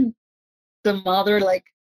can the mother like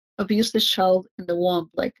abuse the child in the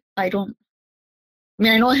womb? Like, I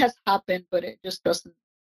mean, I know it has happened, but it just doesn't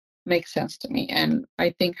make sense to me. And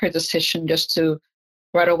I think her decision just to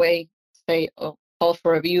right away say, oh, call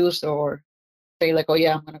for abuse, or say like, oh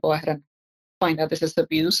yeah, I'm gonna go ahead and find out this is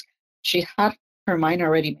abuse. She had her mind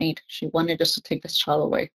already made. She wanted just to take this child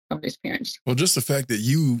away from these parents. Well, just the fact that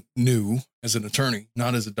you knew as an attorney,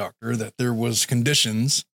 not as a doctor, that there was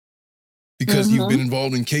conditions, because you've been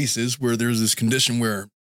involved in cases where there's this condition where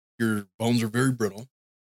your bones are very brittle.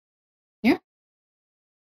 Yeah.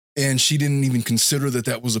 And she didn't even consider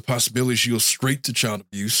that was a possibility. She goes straight to child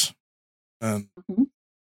abuse.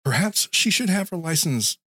 Perhaps she should have her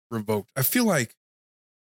license revoked. I feel like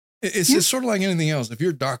it's sort of like anything else. If you're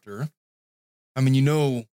a doctor, I mean, you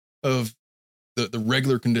know of the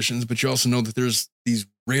regular conditions, but you also know that there's these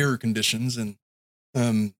rare conditions, and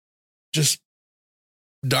just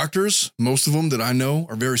doctors, most of them that I know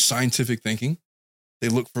are very scientific thinking. They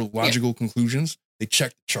look for logical conclusions. They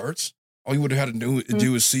check the charts. All you would have had to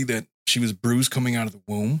do is see that she was bruised coming out of the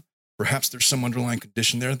womb. Perhaps there's some underlying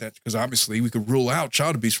condition there, that because obviously we could rule out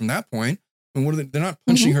child abuse from that point. And what are they're not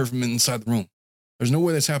punching her from inside the room. There's no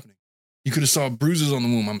way that's happening. You could have saw bruises on the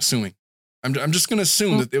womb, I'm assuming. I'm just going to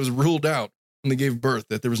assume that it was ruled out when they gave birth,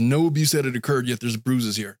 that there was no abuse that had occurred, yet there's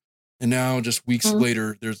bruises here. And now just weeks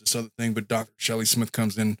later, there's this other thing, but Dr. Shelley Smith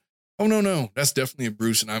comes in. Oh, no, that's definitely a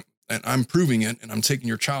bruise, and I'm proving it, and I'm taking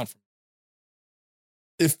your child from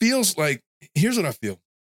you. It feels like, here's what I feel.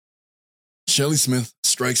 Shelley Smith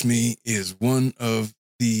strikes me as one of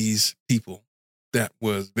these people that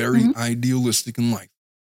was very idealistic in life,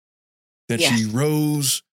 that she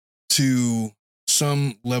rose to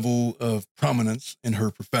some level of prominence in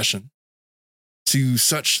her profession to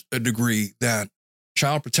such a degree that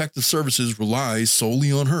Child Protective Services relies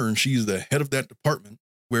solely on her, and she's the head of that department,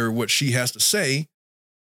 where what she has to say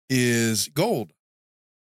is gold.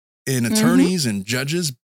 And attorneys and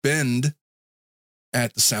judges bend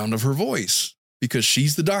at the sound of her voice because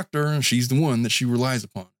she's the doctor and she's the one that she relies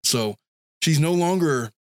upon. So she's no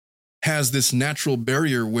longer has this natural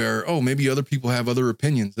barrier where, oh, maybe other people have other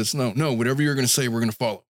opinions. It's no, whatever you're going to say, we're going to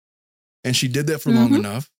follow. And she did that for long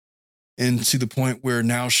enough, and to the point where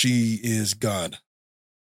now she is God.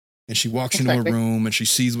 And she walks into a room and she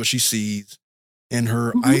sees what she sees, and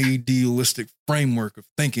her idealistic framework of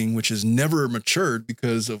thinking, which has never matured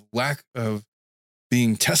because of lack of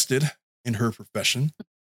being tested in her profession.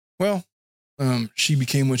 Well, she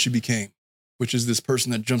became what she became, which is this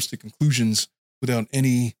person that jumps to conclusions without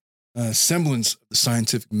any semblance of the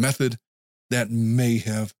scientific method that may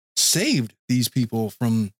have saved these people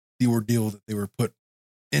from the ordeal that they were put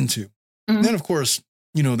into. And then, of course,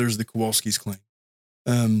 there's the Kowalski's claim.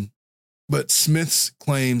 But Smith's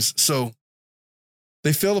claims, so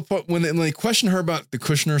They fell apart when they questioned her about the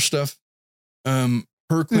Kushner stuff.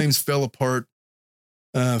 Her claims fell apart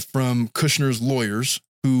from Kushner's lawyers,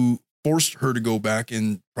 who forced her to go back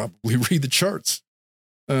and probably read the charts.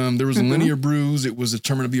 There was a linear bruise. It was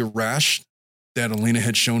determined to be a rash that Elena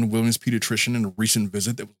had shown Williams' pediatrician in a recent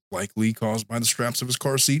visit that was likely caused by the straps of his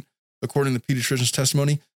car seat, according to the pediatrician's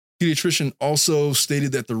testimony. Pediatrician also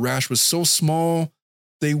stated that the rash was so small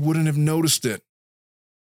they wouldn't have noticed it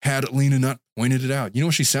had Elena not pointed it out. You know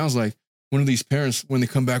what she sounds like? One of these parents when they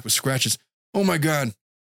come back with scratches. Oh my God.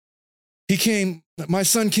 My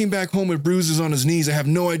son came back home with bruises on his knees. I have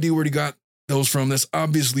no idea where he got those from. That's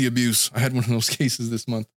obviously abuse. I had one of those cases this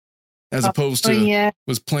month, as opposed to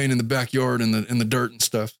was playing in the backyard in the dirt and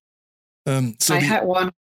stuff. I had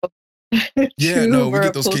one. Yeah, no, we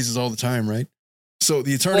get those cases all the time, right? So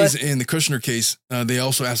the attorneys in the Kushner case, they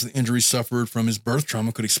also asked if the injuries suffered from his birth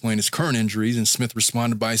trauma could explain his current injuries, and Smith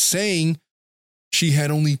responded by saying she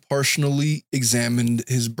had only partially examined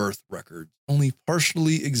his birth record. Only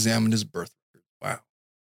partially examined his birth record.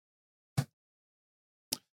 Wow.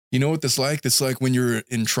 You know what that's like? It's like when you're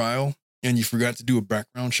in trial and you forgot to do a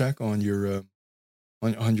background check on your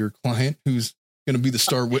on your client who's going to be the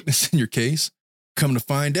star witness in your case. Come to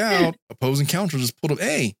find out, opposing counsel just pulled up.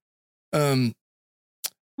 Hey,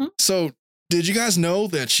 so did you guys know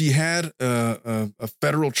that she had a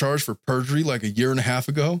federal charge for perjury like a year and a half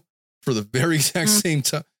ago for the very exact same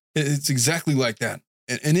time? It's exactly like that.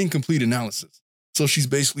 An incomplete analysis. So she's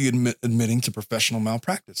basically admitting to professional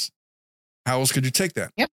malpractice. How else could you take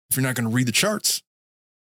that? Yep. If you're not going to read the charts.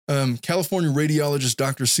 California radiologist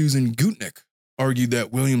Dr. Susan Gutnick argued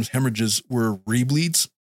that Williams' hemorrhages were rebleeds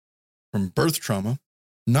from birth trauma,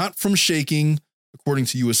 not from shaking, according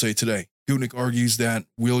to USA Today. Gutnick argues that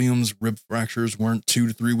Williams' rib fractures weren't 2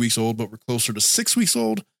 to 3 weeks old, but were closer to 6 weeks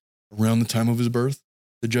old around the time of his birth.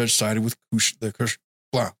 The judge sided with the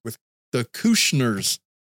Kushner's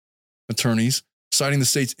attorneys, citing the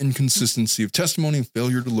state's inconsistency of testimony and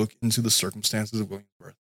failure to look into the circumstances of Williams'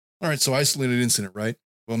 birth. All right, so isolated incident, right?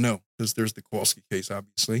 Well, no, because there's the Kowalski case,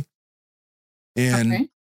 obviously. And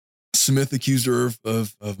Smith accused her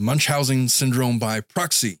of Munchausen syndrome by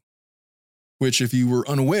proxy, which, if you were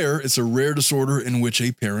unaware, it's a rare disorder in which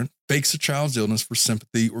a parent fakes a child's illness for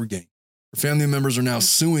sympathy or gain. Her family members are now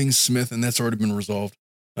suing Smith, and that's already been resolved.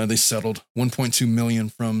 They settled $1.2 million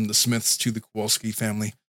from the Smiths to the Kowalski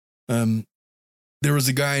family. There was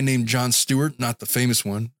a guy named John Stewart, not the famous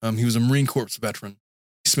one. He was a Marine Corps veteran.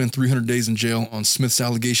 He spent 300 days in jail on Smith's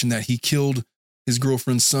allegation that he killed his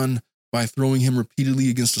girlfriend's son by throwing him repeatedly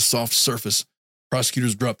against a soft surface.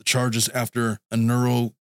 Prosecutors dropped the charges after a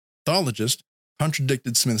neuropathologist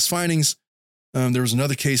contradicted Smith's findings. There was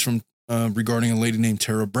another case regarding a lady named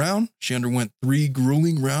Tara Brown. She underwent 3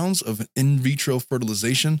 grueling rounds of in vitro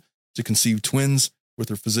fertilization to conceive twins with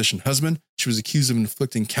her physician husband. She was accused of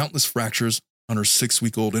inflicting countless fractures on her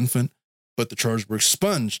 6-week-old infant, but the charges were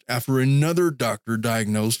expunged after another doctor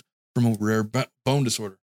diagnosed from a rare bone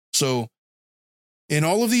disorder. So in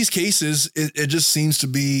all of these cases, it just seems to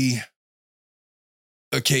be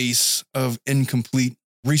a case of incomplete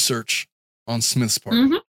research on Smith's part.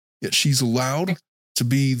 Yet she's allowed to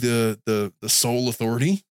be the sole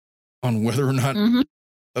authority on whether or not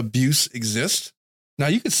abuse exists. Now,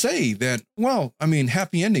 you could say that, well, I mean,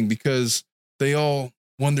 happy ending because they all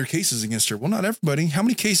won their cases against her. Well, not everybody. How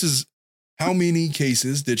many cases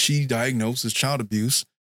did she diagnose as child abuse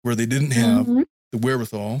where they didn't have the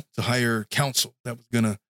wherewithal to hire counsel that was going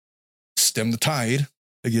to stem the tide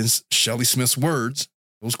against Shelley Smith's words,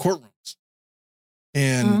 those courtrooms?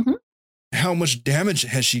 And how much damage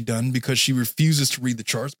has she done because she refuses to read the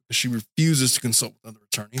charts, because she refuses to consult with other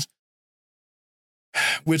attorneys?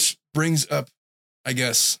 Which brings up, I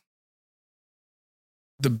guess,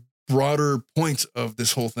 the broader point of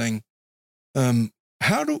this whole thing.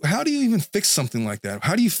 How do you even fix something like that?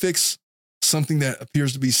 How do you fix something that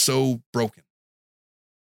appears to be so broken?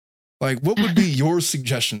 Like, what would be your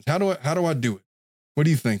suggestions? How do I do it? What do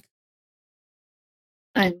you think?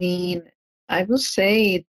 I mean, I would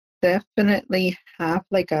say definitely have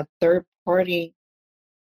like a third party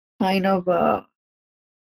kind of not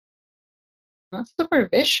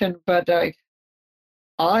supervision, but like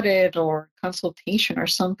audit or consultation or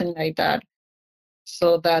something like that,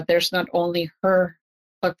 so that there's not only her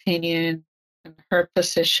opinion and her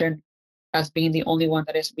position as being the only one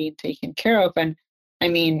that is being taken care of. And I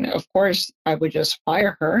mean, of course, I would just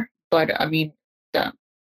fire her, but I mean, that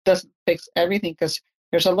doesn't fix everything because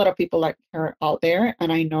there's a lot of people like her out there,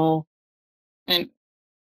 and I know, and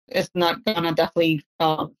it's not gonna definitely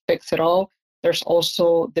fix it all. There's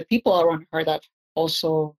also the people around her that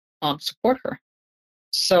also support her.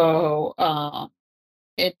 So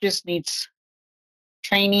It just needs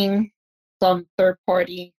training, some third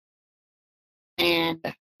party, and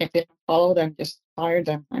if they don't follow them, just fire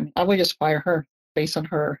them. I mean, I would just fire her based on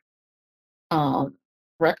her um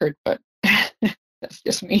record, but that's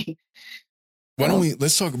just me. Why don't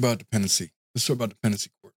let's talk about dependency. Let's talk about dependency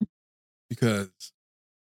court, because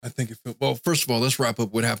I think well, first of all, let's wrap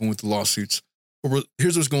up what happened with the lawsuits.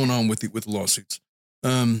 Here's what's going on with the lawsuits.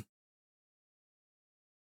 The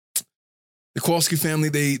Kowalski family,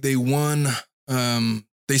 they won,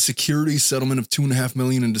 they secured a settlement of $2.5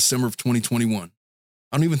 million in December of 2021.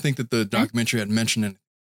 I don't even think that the documentary had mentioned it,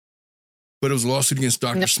 but it was a lawsuit against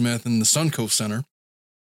Dr. Smith and the Suncoast Center.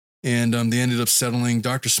 And they ended up settling.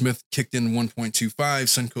 Dr. Smith kicked in 1.25.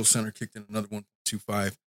 Suncoast Center kicked in another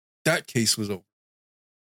 1.25. That case was over.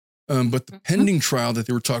 But the pending trial that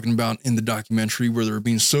they were talking about in the documentary, where they were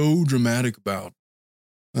being so dramatic about,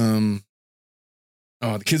 the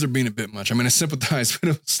kids are being a bit much. I mean, I sympathize, but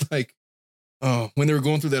it was like, when they were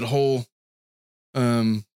going through that whole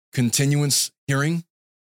continuance hearing,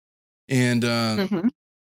 and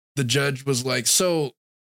the judge was like, so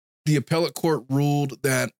the appellate court ruled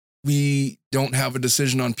that we don't have a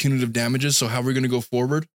decision on punitive damages, so how are we going to go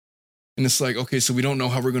forward? And it's like, okay, so we don't know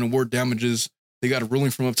how we're going to award damages. They got a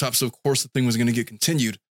ruling from up top, so of course the thing was going to get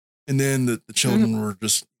continued. And then the children were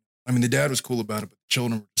just, I mean, the dad was cool about it, but the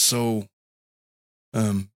children were so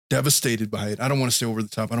devastated by it. I don't want to stay over the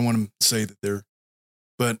top. I don't want to say that they're,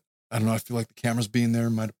 but I don't know. I feel like the cameras being there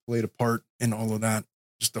might have played a part in all of that.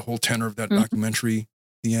 Just the whole tenor of that documentary,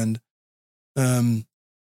 the end.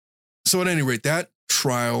 So at any rate, that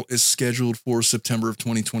trial is scheduled for September of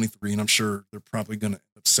 2023, and I'm sure they're probably going to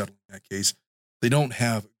end up settling that case. They don't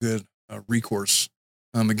have good recourse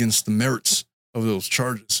against the merits of those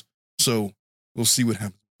charges. So we'll see what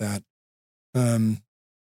happens with that.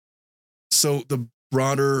 So the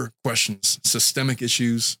broader questions, systemic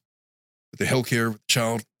issues with the healthcare, with the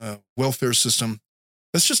child welfare system.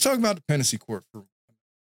 Let's just talk about dependency court for.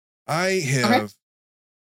 I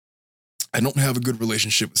don't have a good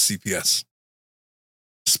relationship with CPS,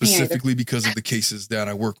 specifically because of the cases that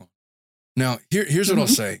I work on. Now, here's what I'll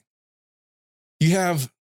say. You have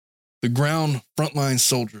the ground frontline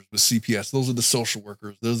soldiers with CPS. Those are the social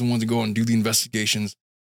workers. Those are the ones that go and do the investigations.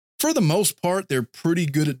 For the most part, they're pretty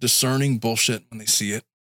good at discerning bullshit when they see it.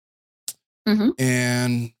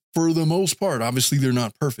 And for the most part, obviously they're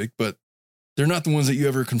not perfect, but they're not the ones that you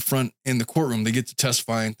ever confront in the courtroom. They get to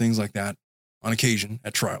testify and things like that on occasion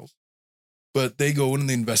at trials. But they go in and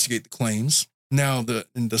they investigate the claims. Now,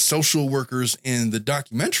 the social workers in the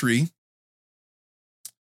documentary,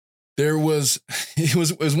 it was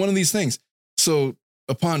one of these things. So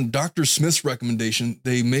upon Dr. Smith's recommendation,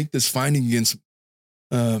 they make this finding against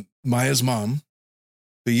Maya's mom,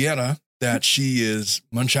 Beata, that she is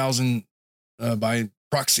Munchausen by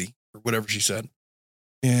proxy, or whatever she said.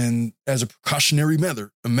 And as a precautionary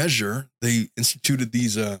measure, they instituted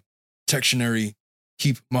these protectionary,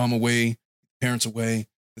 keep mom away, parents away,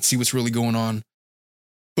 and see what's really going on.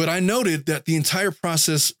 But I noted that the entire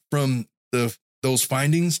process from those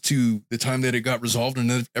findings to the time that it got resolved and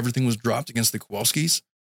then everything was dropped against the Kowalskis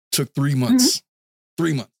took 3 months.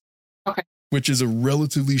 3 months. Okay. Which is a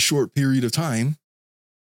relatively short period of time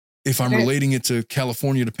if I'm relating it to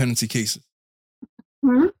California dependency cases.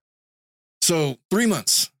 So 3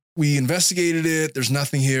 months. We investigated it. There's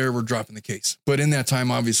nothing here. We're dropping the case. But in that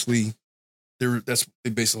time, obviously, that's what they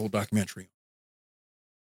base the whole documentary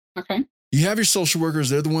on. Okay. You have your social workers.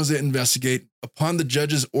 They're the ones that investigate. Upon the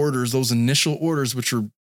judge's orders, those initial orders, which are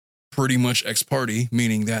pretty much ex parte,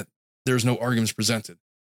 meaning that there's no arguments presented.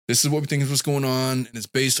 This is what we think is what's going on, and it's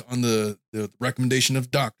based on the recommendation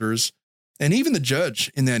of doctors and even the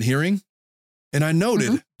judge in that hearing. And I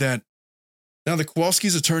noted that now the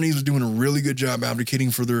Kowalski's attorneys were doing a really good job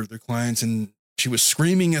advocating for their clients, and she was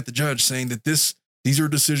screaming at the judge saying that these are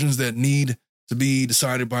decisions that need to be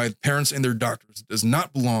decided by parents and their doctors. It does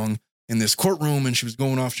not belong in this courtroom. And she was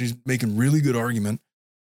going off. She's making really good argument.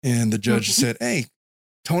 And the judge said, hey,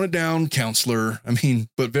 tone it down, counselor. I mean,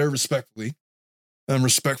 but very respectfully,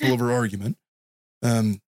 respectful of her argument.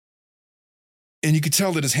 And you could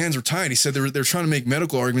tell that his hands were tied. He said they're trying to make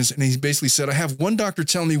medical arguments. And he basically said, I have one doctor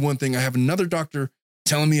telling me one thing. I have another doctor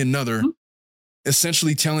telling me another,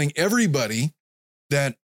 essentially telling everybody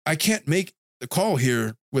that I can't make the call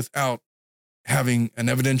here without having an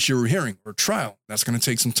evidentiary hearing or trial. That's going to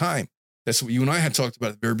take some time. That's what you and I had talked about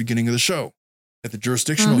at the very beginning of the show, at the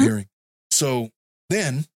jurisdictional hearing. So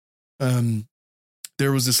then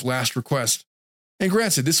there was this last request. And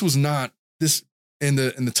granted, this was not this in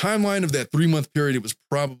the timeline of that 3 month period. It was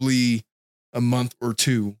probably a month or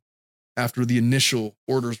two after the initial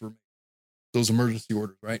orders were made. those emergency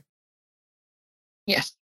orders, right?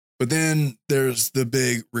 Yes. But then there's the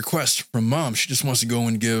big request from mom. She just wants to go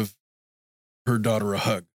and give her daughter a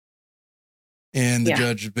hug. And the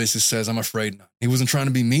judge basically says, I'm afraid not. He wasn't trying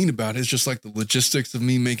to be mean about it. It's just like the logistics of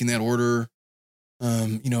me making that order,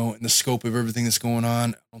 and the scope of everything that's going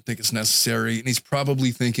on. I don't think it's necessary. And he's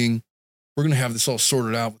probably thinking, we're going to have this all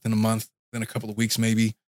sorted out within a month, within a couple of weeks,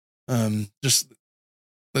 maybe. Just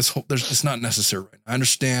let's hope it's not necessary right now. I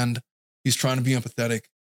understand he's trying to be empathetic.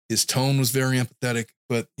 His tone was very empathetic,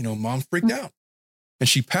 but mom freaked out and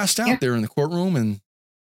she passed out there in the courtroom. And,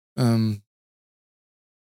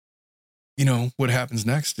 what happens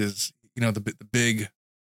next is, the big,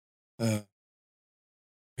 I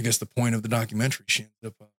guess the point of the documentary, she ends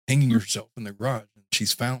up hanging herself in the garage and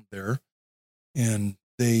she's found there, and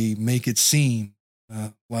they make it seem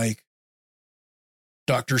like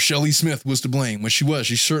Dr. Shelley Smith was to blame, which she was.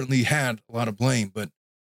 She certainly had a lot of blame, but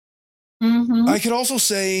I could also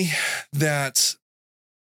say that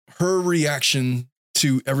her reaction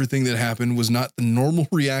to everything that happened was not the normal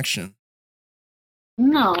reaction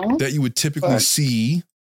that you would typically see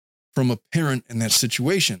from a parent in that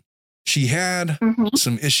situation. She had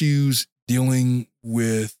some issues dealing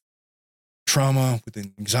with trauma, with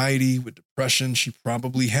anxiety, with depression. She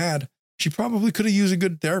probably could have used a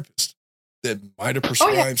good therapist that might have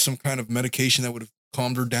prescribed some kind of medication that would have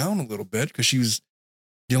calmed her down a little bit, because she was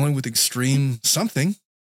dealing with extreme something.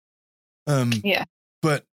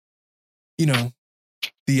 But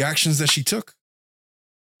the actions that she took,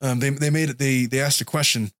 they asked a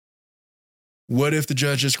question: what if the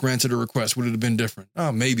judge just granted a request? Would it have been different?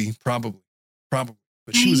 Oh, maybe, probably.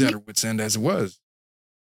 But she was at her wit's end as it was.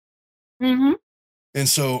 And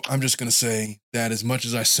so I'm just going to say that as much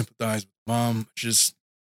as I sympathize with mom, just,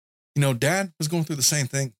 dad was going through the same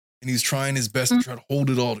thing, and he was trying his best to try to hold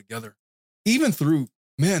it all together. Even through,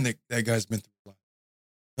 that guy's been through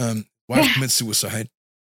a lot. Wife commits suicide.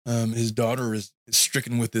 His daughter is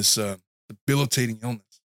stricken with this debilitating illness.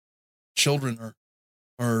 Children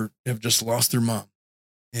have just lost their mom,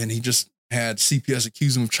 and he just had CPS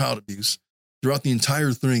accuse him of child abuse throughout the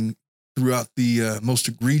entire thing, throughout the most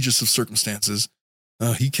egregious of circumstances.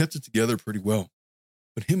 He kept it together pretty well,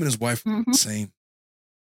 but him and his wife were the same,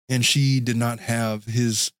 and she did not have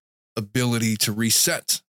his ability to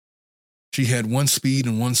reset. She had one speed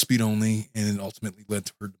and one speed only, and it ultimately led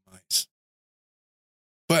to her demise.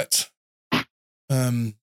 But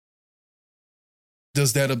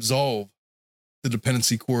does that absolve the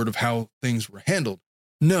dependency court of how things were handled?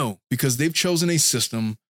 No, because they've chosen a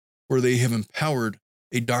system where they have empowered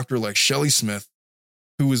a doctor like Shelley Smith,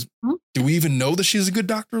 who is, do we even know that she's a good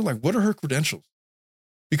doctor? Like, what are her credentials?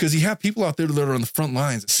 Because you have people out there that are on the front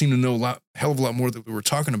lines that seem to know hell of a lot more than we were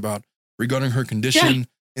talking about regarding her condition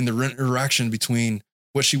and the interaction between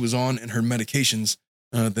what she was on and her medications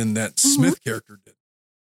than that Smith character did.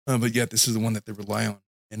 But yet this is the one that they rely on.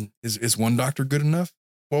 And is one doctor good enough?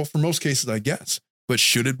 Well, for most cases, I guess. But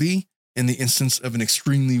should it be in the instance of an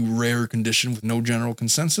extremely rare condition with no general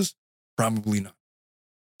consensus? Probably not.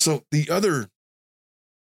 So we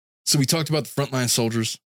talked about the frontline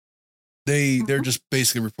soldiers. They're just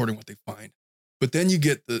basically reporting what they find. But then you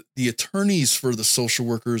get the attorneys for the social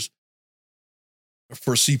workers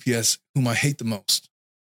for CPS, whom I hate the most,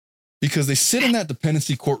 because they sit in that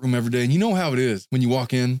dependency courtroom every day. And you know how it is when you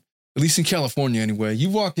walk in, at least in California anyway. You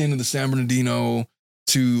walk into the San Bernardino,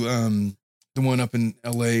 to the one up in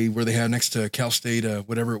LA where they have next to Cal State,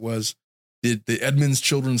 whatever it was, the Edmonds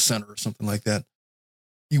Children's Center or something like that.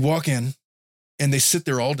 You walk in and they sit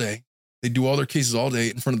there all day. They do all their cases all day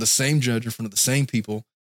in front of the same judge, in front of the same people.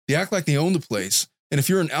 They act like they own the place. And if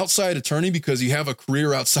you're an outside attorney because you have a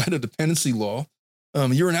career outside of dependency law,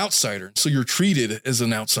 you're an outsider. So you're treated as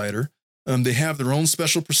an outsider. They have their own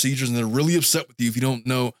special procedures, and they're really upset with you if you don't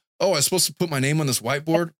know, oh, I'm supposed to put my name on this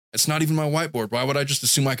whiteboard. It's not even my whiteboard. Why would I just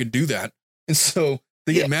assume I could do that? And so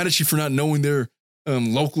they get mad at you for not knowing their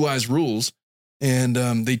localized rules. And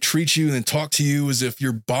they treat you and talk to you as if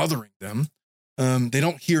you're bothering them. They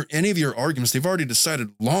don't hear any of your arguments. They've already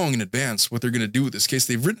decided long in advance what they're going to do with this case.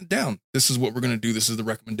 They've written down, this is what we're going to do. This is the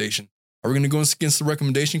recommendation. Are we going to go against the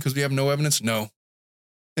recommendation because we have no evidence? No.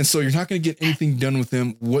 And so you're not going to get anything done with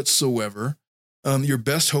them whatsoever. Your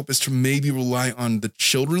best hope is to maybe rely on the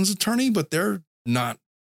children's attorney, but they're not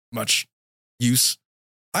much use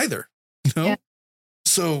either,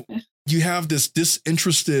 So you have this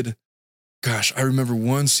disinterested, gosh, I remember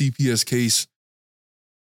one CPS case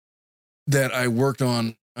that I worked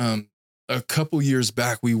on a couple years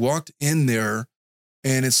back. We walked in there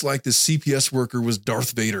and it's like the CPS worker was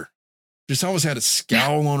Darth Vader. Just always had a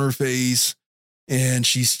scowl on her face, and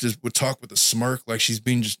she just would talk with a smirk, like she's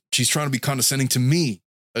being just She's trying to be condescending to me,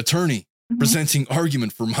 attorney, Mhm. presenting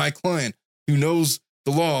argument for my client who knows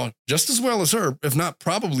the law just as well as her, if not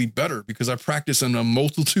probably better, because I practice in a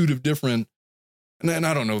multitude of different, and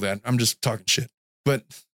I don't know that. I'm just talking shit. But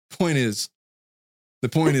the point is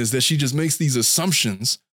that she just makes these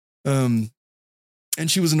assumptions. And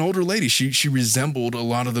she was an older lady. She resembled a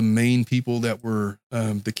lot of the main people that were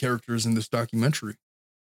the characters in this documentary.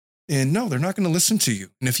 And no, they're not going to listen to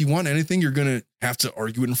you. And if you want anything, you're going to have to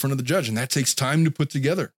argue it in front of the judge. And that takes time to put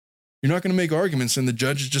together. You're not going to make arguments and the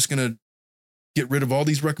judge is just going to get rid of all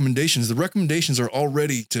these recommendations. The recommendations are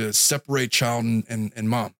already to separate child and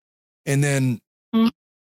mom. And then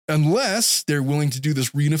unless they're willing to do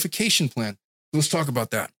this reunification plan, let's talk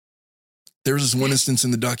about that. There's this one instance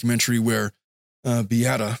in the documentary where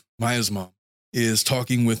Beata, Maya's mom, is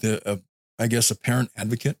talking with I guess a parent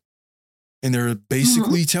advocate. And they're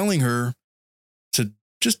basically telling her to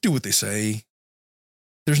just do what they say.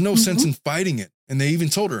 There's no sense in fighting it. And they even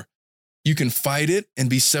told her, you can fight it and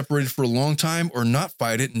be separated for a long time, or not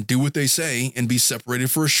fight it and do what they say and be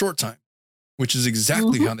separated for a short time, which is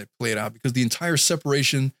exactly how they played out, because the entire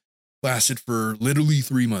separation lasted for literally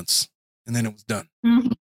 3 months and then it was done.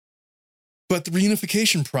 But the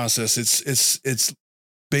reunification process, it's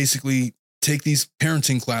basically take these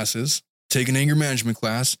parenting classes, take an anger management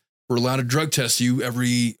class. We're allowed to drug test you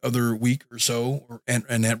every other week or so,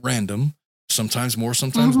 and at random, sometimes more,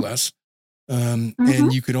 sometimes less. And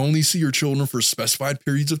you could only see your children for specified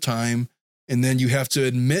periods of time. And then you have to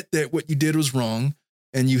admit that what you did was wrong.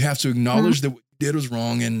 And you have to acknowledge that what you did was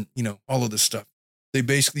wrong. And, all of this stuff. You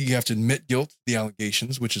have to admit guilt, the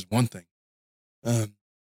allegations, which is one thing.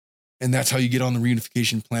 And that's how you get on the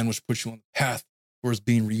reunification plan, which puts you on the path towards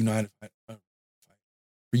being reunified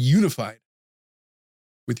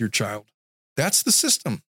with your child. That's the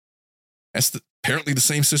system. That's apparently the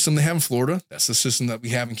same system they have in Florida. That's the system that we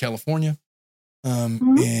have in California.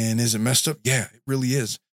 And is it messed up? Yeah, it really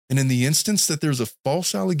is. And in the instance that there's a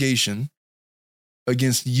false allegation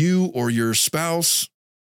against you or your spouse,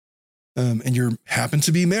 and you happen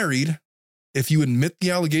to be married, if you admit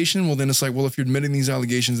the allegation, well, then it's like, well, if you're admitting these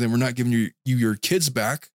allegations, then we're not giving you your kids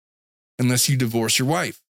back unless you divorce your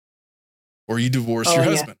wife or you divorce your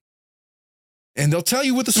husband. And they'll tell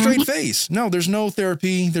you with a straight face, no, there's no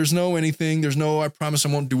therapy. There's no anything. There's no, I promise I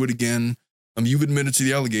won't do it again. You've admitted to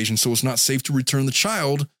the allegation, so it's not safe to return the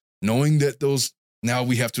child, knowing that now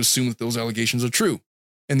we have to assume that those allegations are true.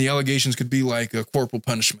 And the allegations could be like a corporal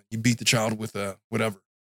punishment. You beat the child with whatever,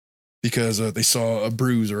 because they saw a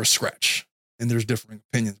bruise or a scratch, and there's differing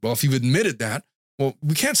opinions. Well, if you've admitted that, well,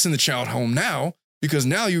 we can't send the child home now, because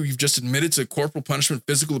now you've just admitted to corporal punishment,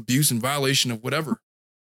 physical abuse, and violation of whatever.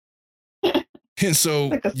 And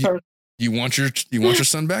so you want your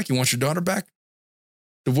son back? You want your daughter back?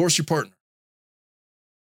 Divorce your partner.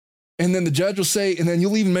 And then the judge will say, and then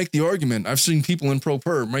you'll even make the argument. I've seen people in pro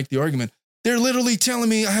per make the argument. They're literally telling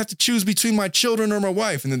me I have to choose between my children or my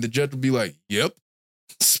wife. And then the judge will be like, yep,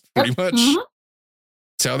 pretty much.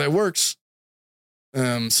 That's how that works.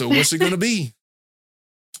 So what's it going to be?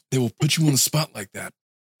 They will put you on the spot like that.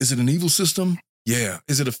 Is it an evil system? Yeah.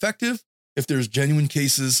 Is it effective? If there's genuine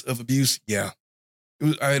cases of abuse? Yeah.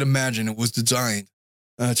 I'd imagine it was designed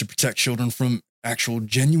to protect children from actual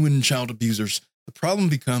genuine child abusers. The problem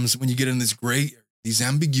becomes when you get in this gray, these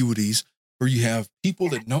ambiguities, where you have people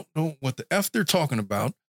that don't know what the F they're talking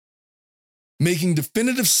about, making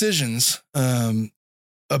definitive decisions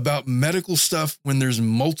about medical stuff when there's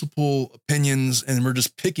multiple opinions and we're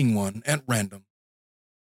just picking one at random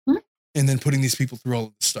and then putting these people through all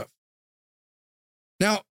of this stuff.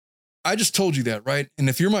 Now, I just told you that, right? And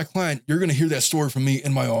if you're my client, you're going to hear that story from me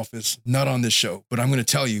in my office, not on this show, but I'm going to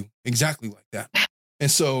tell you exactly like that. And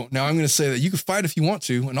so now I'm going to say that you can fight if you want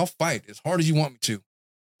to, and I'll fight as hard as you want me to.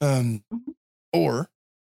 Or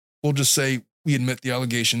we'll just say we admit the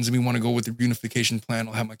allegations and we want to go with the reunification plan.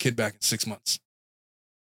 I'll have my kid back in 6 months.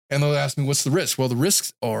 And they'll ask me, what's the risk? Well, the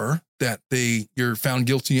risks are that you're found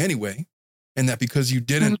guilty anyway, and that because you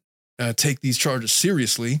didn't take these charges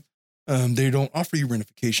seriously, they don't offer you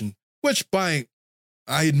reunification, which I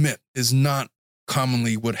admit is not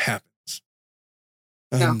commonly what happens.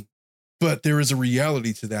 But there is a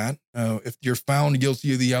reality to that. If you're found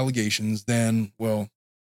guilty of the allegations, then, well,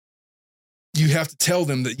 you have to tell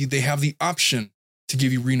them that they have the option to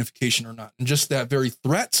give you reunification or not. And just that very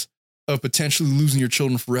threat of potentially losing your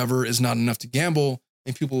children forever is not enough to gamble.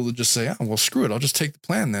 And people will just say, oh, well, screw it. I'll just take the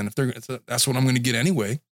plan then. That's what I'm going to get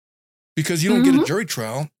anyway. Because you don't get a jury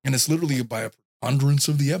trial, and it's literally by a preponderance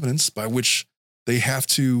of the evidence by which they have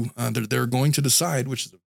to, they're going to decide, which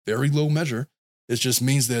is a very low measure. It just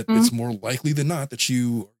means that it's more likely than not that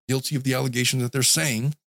you are guilty of the allegations that they're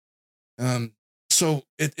saying, So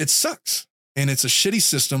it sucks, and it's a shitty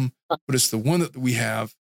system, but it's the one that we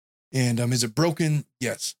have. And is it broken?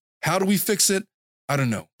 Yes. How do we fix it? I don't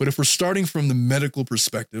know. But if we're starting from the medical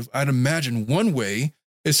perspective, I'd imagine one way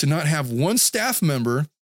is to not have one staff member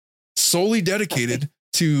solely dedicated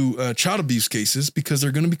to child abuse cases, because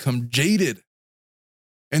they're going to become jaded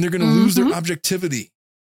and they're going to lose their objectivity.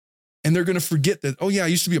 And they're going to forget that, oh yeah, I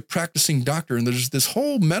used to be a practicing doctor, and there's this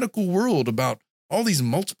whole medical world about all these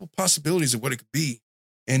multiple possibilities of what it could be.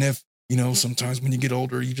 And if, sometimes when you get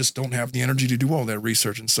older, you just don't have the energy to do all that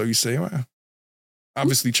research. And so you say, well,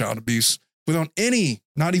 obviously child abuse, without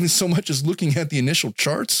not even so much as looking at the initial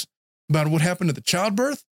charts about what happened at the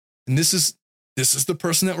childbirth. And this is the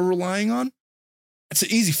person that we're relying on. It's an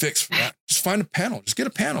easy fix for that. Just find a panel. Just get a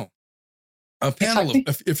panel. Exactly.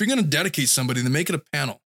 If you're going to dedicate somebody, then make it a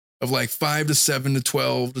panel of like 5 to 7 to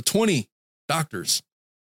 12 to 20 doctors,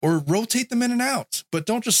 or rotate them in and out. But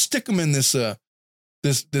don't just stick them in this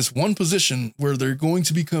one position where they're going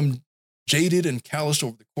to become jaded and calloused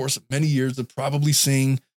over the course of many years of probably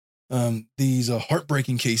seeing these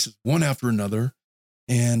heartbreaking cases one after another,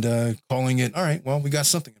 and calling it, all right, well, we got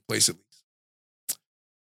something in place at least.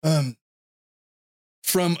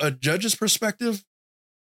 From a judge's perspective,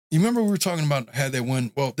 you remember we were talking about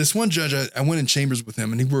this one judge, I went in chambers with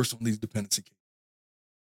him, and he works on these dependency cases.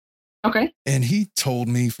 Okay. And he told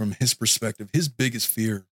me from his perspective, his biggest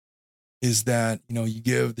fear is that, you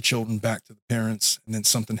give the children back to the parents, and then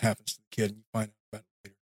something happens to the kid and you find out about it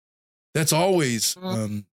later. That's always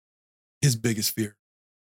his biggest fear,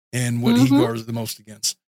 and what he guards the most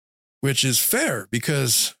against, which is fair,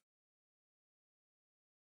 because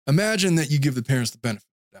imagine that you give the parents the benefit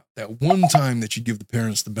of the doubt. That one time that you give the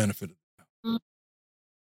parents the benefit of the doubt.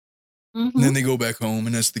 And then they go back home,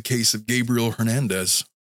 and that's the case of Gabriel Hernandez.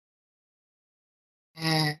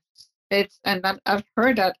 I've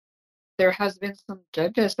heard that there has been some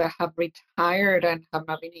judges that have retired and have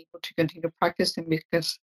not been able to continue practicing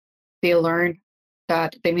because they learned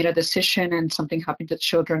that they made a decision and something happened to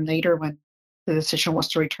children later, when the decision was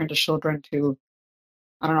to return the children to,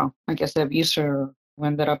 I don't know, I guess the abuser, who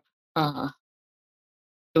ended up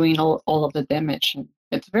doing all of the damage. And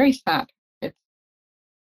it's very sad.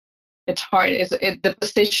 It's hard. The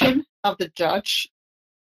position of the judge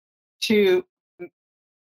to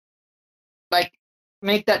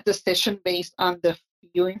make that decision based on the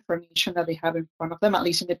few information that they have in front of them, at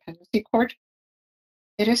least in dependency court.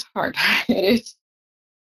 It is hard. It is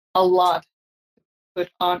a lot to put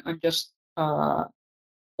on just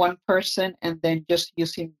one person, and then just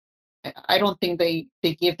using. I don't think they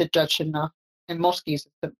give the judge enough, in most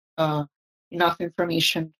cases, enough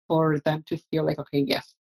information for them to feel like, okay,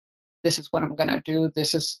 yes, this is what I'm gonna do.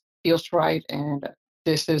 Feels right, and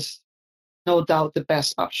this is no doubt the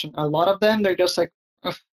best option. A lot of them, they're just like,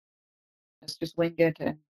 let's just wing it,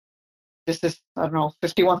 and this is, I don't know,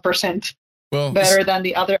 51% better than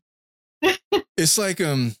the other. It's like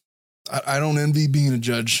I don't envy being a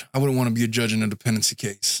judge. I wouldn't want to be a judge in a dependency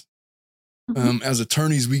case. As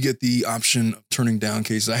attorneys, we get the option of turning down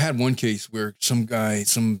cases. I had one case where some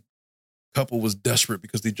couple was desperate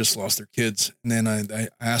because they just lost their kids, and then I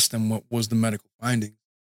asked them what was the medical finding.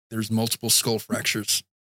 There's multiple skull fractures,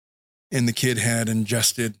 and the kid had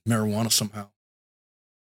ingested marijuana somehow.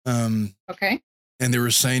 Okay. And they were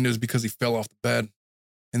saying it was because he fell off the bed.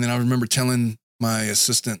 And then I remember telling my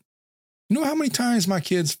assistant, you know how many times my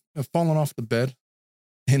kids have fallen off the bed,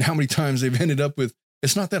 and how many times they've ended up with,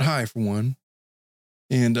 it's not that high for one.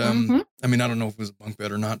 And I mean, I don't know if it was a bunk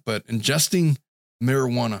bed or not, but ingesting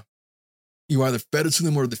marijuana, you either fed it to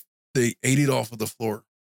them or they ate it off of the floor,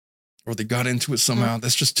 or they got into it somehow.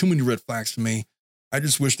 That's just too many red flags for me. I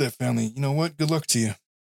just wish that family, you know what? Good luck to you.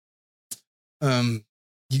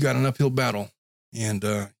 You got an uphill battle, and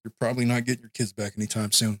you're probably not getting your kids back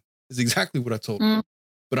anytime soon. Is exactly what I told them.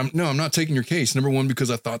 But I'm not taking your case. Number one,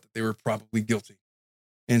 because I thought that they were probably guilty.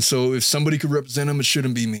 And so if somebody could represent them, it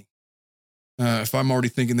shouldn't be me. If I'm already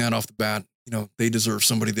thinking that off the bat, they deserve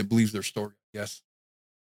somebody that believes their story, I guess.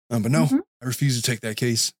 But no, I refuse to take that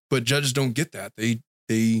case. But judges don't get that.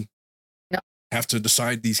 They have to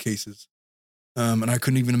decide these cases. And I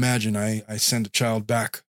couldn't even imagine. I send a child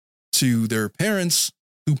back to their parents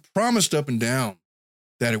who promised up and down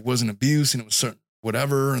that it wasn't abuse and it was certain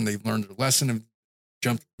whatever, and they've learned their lesson and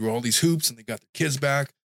jumped through all these hoops and they got their kids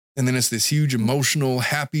back. And then it's this huge emotional,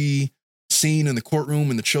 happy scene in the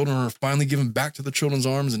courtroom, and the children are finally given back to the children's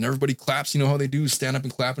arms, and everybody claps. You know how they do, stand up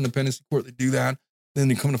and clap in dependency court. They do that. Then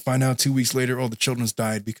they come to find out 2 weeks later, the children's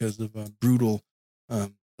died because of brutal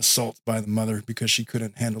assault by the mother, because she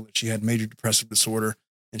couldn't handle it. She had major depressive disorder,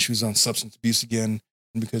 and she was on substance abuse again.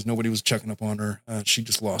 And because nobody was checking up on her, she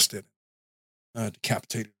just lost it.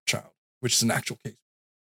 decapitated a child, which is an actual case.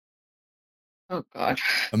 Oh God.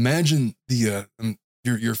 Imagine the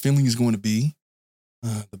your feeling is going to be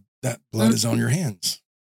that blood is on your hands.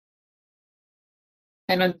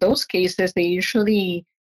 And in those cases, they usually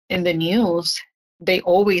in the news they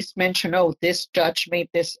always mention, "Oh, this judge made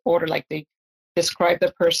this order." Like they describe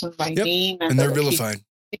the person by name, and they're vilified.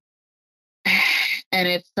 And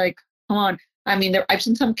it's like, come on. I mean, I've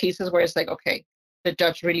seen some cases where it's like, okay, the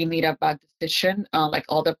judge really made a bad decision. Like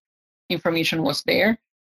all the information was there,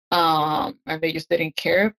 and they just didn't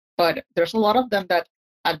care. But there's a lot of them that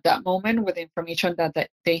at that moment, with the information that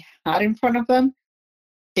they had in front of them,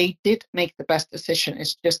 they did make the best decision.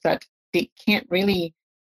 It's just that they can't really,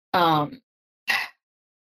 what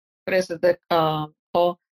is it that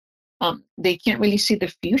call? They can't really see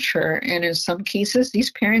the future, and in some cases,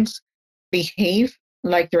 these parents behave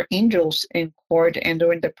like they're angels in court and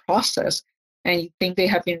during the process, and you think they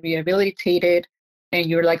have been rehabilitated, and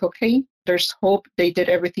you're like, okay, there's hope. They did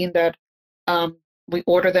everything that we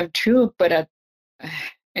order them to, but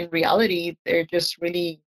in reality, they're just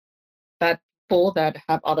really bad people that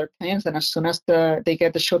have other plans. And as soon as they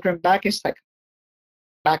get the children back, it's like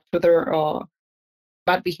back to their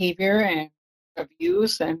bad behavior and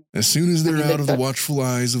abuse. And as soon as they're out of the watchful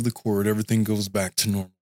eyes of the court, everything goes back to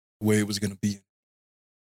normal, the way it was going to be.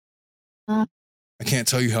 I can't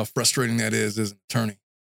tell you how frustrating that is as an attorney.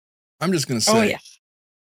 I'm just going to say,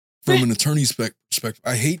 from an attorney's perspective,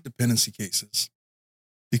 I hate dependency cases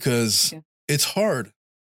because it's hard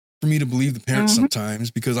for me to believe the parents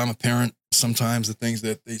sometimes, because I'm a parent. Sometimes the things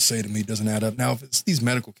that they say to me doesn't add up. Now, if it's these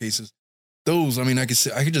medical cases, those, I mean, I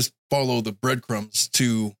could just follow the breadcrumbs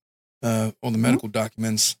to all the medical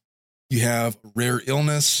documents. You have a rare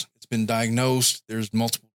illness. It's been diagnosed. There's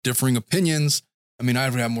multiple differing opinions. I mean, I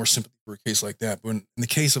would have more sympathy for a case like that. But in the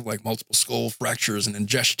case of like multiple skull fractures and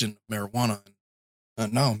ingestion of marijuana,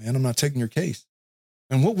 no, man, I'm not taking your case.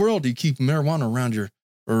 In what world do you keep marijuana around your,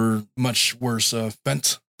 or much worse,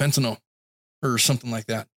 fentanyl or something like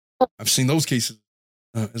that? I've seen those cases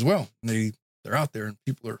as well. And they're out there, and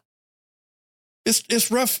people are.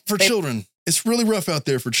 It's rough for children. It's really rough out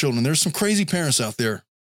there for children. There's some crazy parents out there.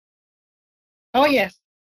 Oh yes,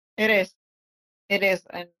 it is. It is,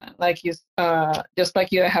 and like you, just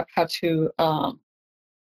like you have had to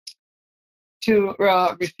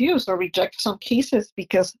refuse or reject some cases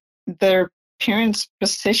because their parents'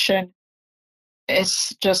 position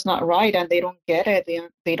is just not right, and they don't get it.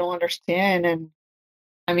 They don't understand. And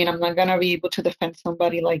I mean, I'm not gonna be able to defend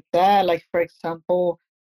somebody like that. Like, for example,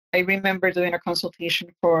 I remember doing a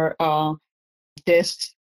consultation for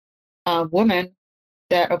this woman.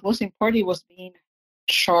 That opposing party was being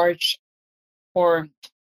charged, or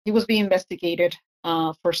he was being investigated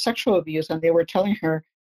for sexual abuse, and they were telling her,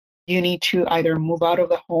 you need to either move out of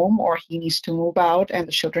the home or he needs to move out, and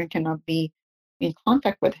the children cannot be in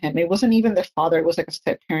contact with him. It wasn't even the father, it was like a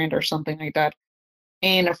step parent or something like that.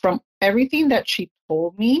 And from everything that she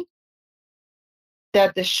told me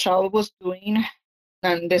that the child was doing,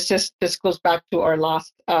 and this goes back to our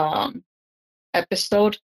last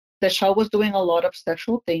episode, the child was doing a lot of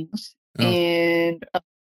sexual things. And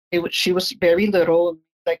she was very little,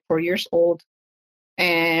 like 4 years old,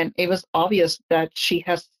 and it was obvious that she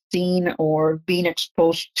has seen or been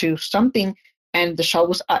exposed to something, and the child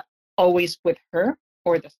was always with her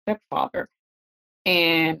or the stepfather.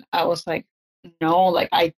 And I was like, no, like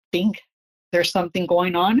I think there's something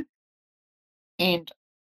going on. And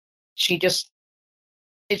she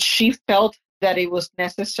felt that it was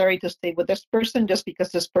necessary to stay with this person just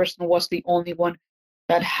because this person was the only one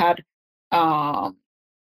that had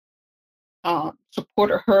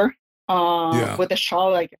supported her with the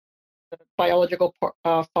child. Like the biological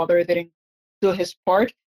father didn't do his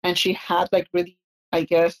part, and she had like really, I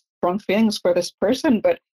guess, strong feelings for this person.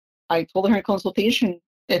 But I told her in consultation,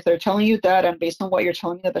 if they're telling you that, and based on what you're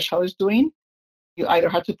telling me that the child is doing, you either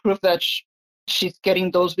have to prove that she's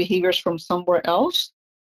getting those behaviors from somewhere else,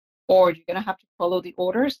 or you're gonna have to follow the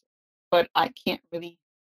orders. But I can't really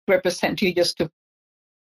represent you just to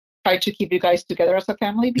try to keep you guys together as a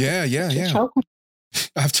family. Yeah.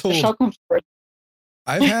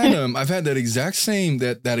 I've had that exact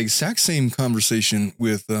same conversation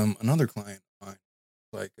with another client of mine.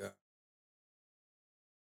 Like,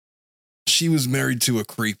 she was married to a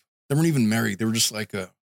creep. They weren't even married. They were just like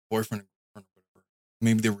a boyfriend and girlfriend or whatever.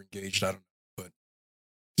 Maybe they were engaged. I don't know. But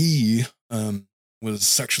he was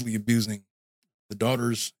sexually abusing the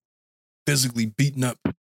daughters, physically beating up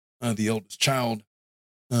the eldest child.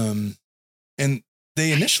 And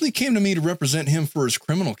they initially came to me to represent him for his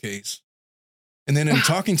criminal case. And then in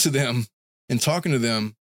talking to them,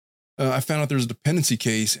 I found out there was a dependency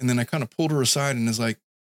case, and then I kind of pulled her aside and was like,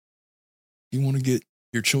 "You want to get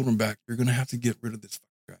your children back? You're going to have to get rid of this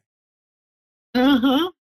guy."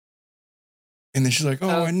 And then she's like,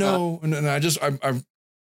 "Oh, I know." And then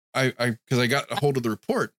because I got a hold of the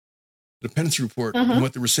report, the dependency report, and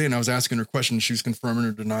what they were saying. I was asking her questions. She was confirming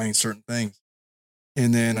or denying certain things.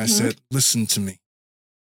 And then I said, "Listen to me.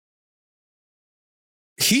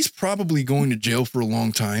 He's probably going to jail for a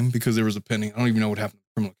long time because there was a pending, I don't even know what happened in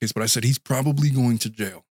the criminal case, but I said, he's probably going to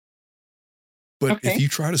jail. But if you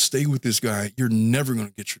try to stay with this guy, you're never going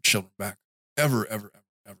to get your children back. Ever, ever, ever,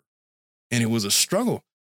 ever." And it was a struggle.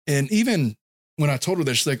 And even when I told her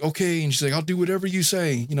that, she's like, "Okay." And she's like, "I'll do whatever you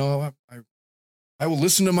say. You know, I will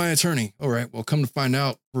listen to my attorney." All right. Well, come to find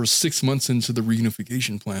out, we're 6 months into the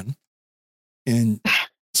reunification plan. And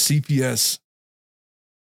CPS,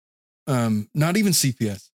 not even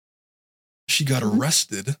CPS, she got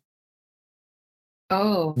arrested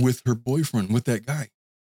with her boyfriend, with that guy.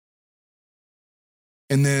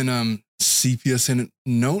 And then CPS didn't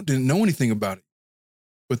know anything about it,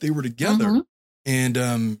 but they were together. And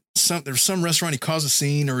there's some restaurant, he caused a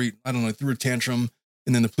scene, or he, I don't know, threw a tantrum,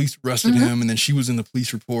 and then the police arrested him, and then she was in the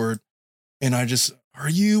police report. And I just,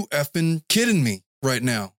 are you effing kidding me right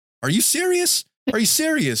now? Are you serious? Are you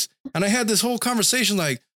serious? And I had this whole conversation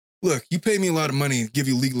like, "Look, you pay me a lot of money to give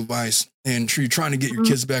you legal advice, and you're trying to get your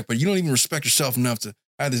kids back, but you don't even respect yourself enough to."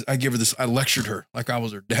 I give her this. I lectured her like I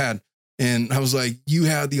was her dad, and I was like, "You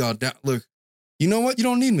had the audacity. Look, you know what? You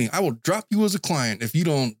don't need me. I will drop you as a client if you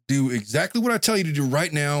don't do exactly what I tell you to do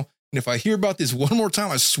right now. And if I hear about this one more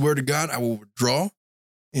time, I swear to God, I will withdraw."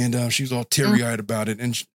 And she was all teary-eyed about it.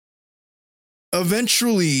 And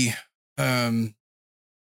eventually,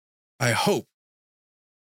 I hope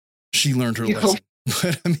she learned her lesson.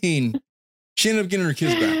 But I mean, she ended up getting her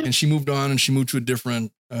kids back, and she moved on, and she moved to a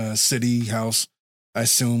different city house. I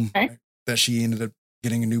assume that she ended up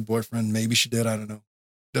getting a new boyfriend. Maybe she did. I don't know.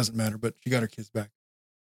 Doesn't matter, but she got her kids back.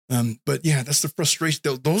 But yeah, that's the frustration.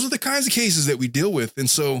 Those are the kinds of cases that we deal with. And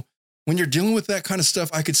so when you're dealing with that kind of stuff,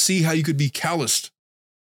 I could see how you could be calloused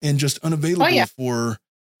and just unavailable for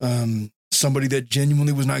somebody that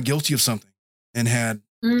genuinely was not guilty of something and had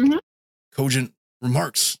cogent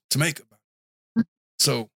remarks to make about it.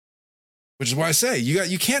 So, which is why I say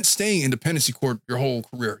you can't stay in dependency court your whole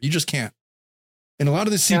career. You just can't. And a lot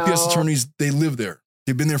of the CPS attorneys, they live there.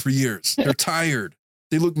 They've been there for years. They're tired.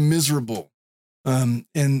 They look miserable.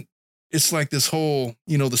 And it's like this whole,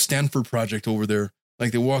 the Stanford Project over there.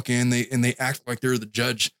 Like they walk in, they act like they're the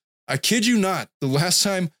judge. I kid you not. The last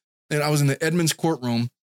time that I was in the Edmonds courtroom,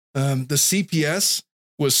 the CPS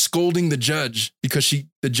was scolding the judge because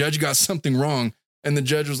the judge got something wrong. And the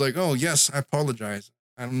judge was like, "Oh, yes, I apologize.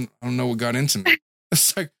 I don't know what got into me."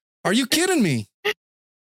 It's like, are you kidding me?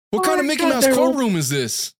 What kind of Mickey Mouse courtroom is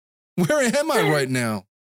this? Where am I right now?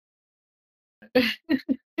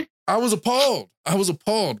 I was appalled. I was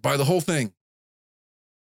appalled by the whole thing.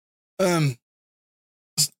 I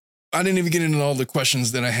didn't even get into all the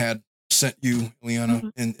questions that I had sent you,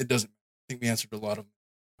 Liana, and it doesn't. I think we answered a lot of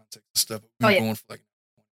context stuff. We've been going for like,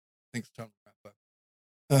 I think it's time to wrap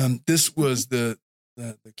up. This was the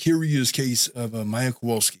curious case of Maya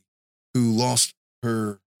Kowalski, who lost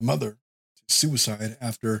her mother to suicide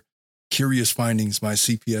after curious findings by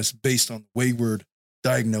CPS based on wayward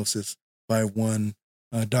diagnosis by one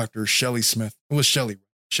Dr. Shelley Smith. It was Shelley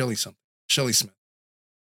Smith.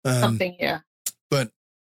 Something, yeah. But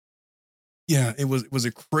yeah, it was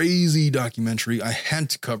a crazy documentary. I had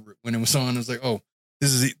to cover it when it was on. I was like, "Oh,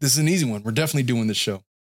 this is an easy one. We're definitely doing this show."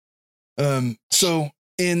 So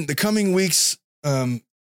in the coming weeks,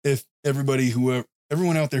 if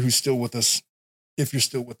everyone out there who's still with us, if you're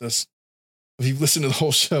still with us, if you've listened to the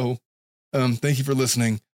whole show, thank you for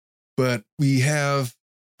listening. But I'm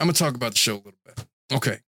going to talk about the show a little bit.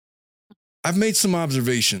 Okay. I've made some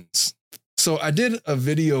observations. So I did a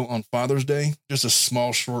video on Father's Day, just a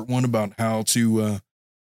small short one about how to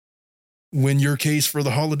win your case for the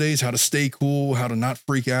holidays, how to stay cool, how to not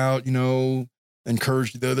freak out,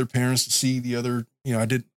 encourage the other parents to see the other, I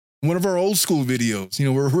did one of our old school videos,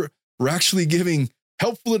 we're actually giving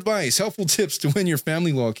helpful advice, helpful tips to win your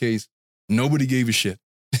family law case. Nobody gave a shit.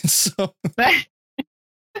 And so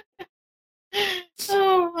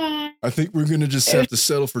oh my. I think we're going to just have to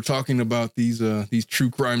settle for talking about these true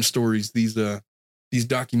crime stories, these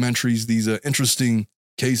documentaries, these interesting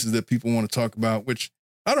cases that people want to talk about, which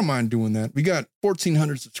I don't mind doing that. We got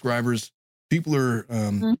 1,400 subscribers. People are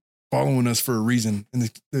following us for a reason, and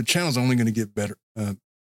the channel's only going to get better,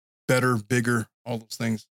 bigger, all those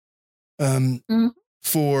things.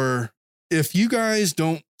 For if you guys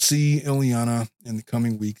don't see Ileana in the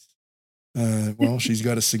coming weeks, Well, she's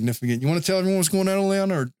got a significant. You want to tell everyone what's going on,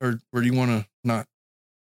 Ileana, or do you want to not?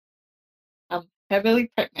 I'm heavily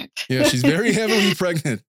pregnant. Yeah, she's very heavily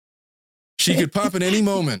pregnant. She could pop at any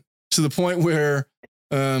moment, to the point where,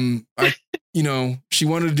 she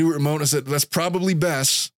wanted to do it remote. I said, that's probably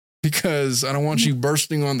best, because I don't want you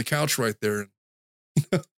bursting on the couch right there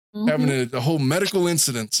and having a whole medical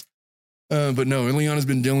incident. But no, Ileana's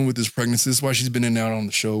been dealing with this pregnancy. This is why she's been in and out on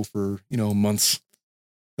the show for, months.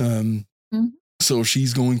 So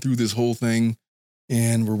she's going through this whole thing,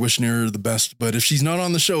 and we're wishing her the best. But if she's not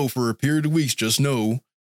on the show for a period of weeks, just know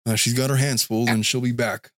she's got her hands full, and she'll be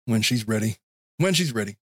back when she's ready.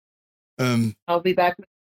 I'll be back with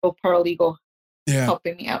a paralegal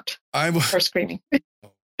helping me out for screaming.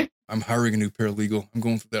 I'm hiring a new paralegal. I'm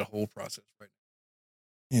going through that whole process right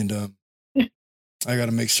now. And I got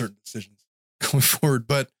to make certain decisions going forward.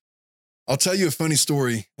 But I'll tell you a funny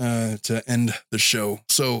story to end the show.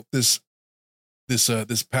 So this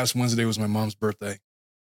past Wednesday was my mom's birthday,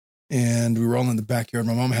 and we were all in the backyard.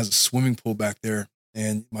 My mom has a swimming pool back there,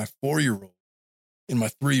 and my 4-year-old and my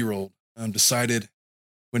 3-year-old decided,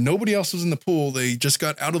 when nobody else was in the pool, they just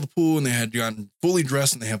got out of the pool and they had gotten fully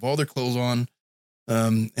dressed and they have all their clothes on,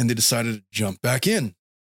 and they decided to jump back into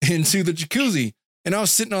the jacuzzi. And I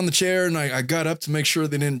was sitting on the chair, and I got up to make sure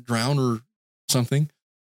they didn't drown or something.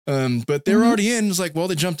 But they're already in. It's like, well,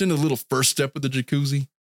 they jumped into the little first step of the jacuzzi,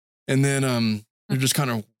 and then they're just kind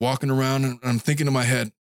of walking around, and I'm thinking in my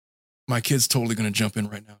head, my kid's totally going to jump in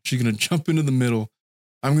right now. She's going to jump into the middle.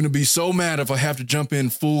 I'm going to be so mad if I have to jump in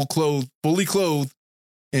fully clothed.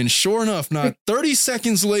 And sure enough, not 30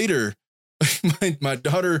 seconds later, my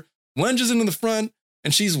daughter lunges into the front,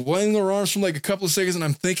 and she's waving her arms for like a couple of seconds. And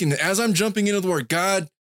I'm thinking, as I'm jumping into the water, God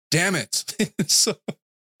damn it. So,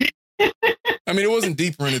 I mean, it wasn't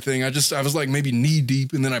deep or anything. I was like maybe knee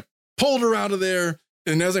deep. And then I pulled her out of there.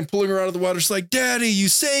 And as I'm pulling her out of the water, she's like, Daddy, you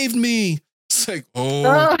saved me. It's like,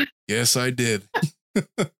 oh, yes, I did.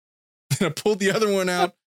 And I pulled the other one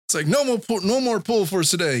out. It's like, no more pull for us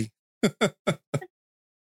today.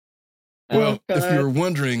 Well, if you're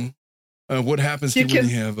wondering what happens when you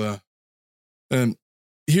have,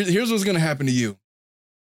 here's what's going to happen to you.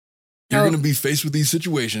 You're going to be faced with these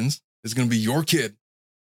situations. It's going to be your kid.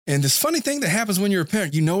 And this funny thing that happens when you're a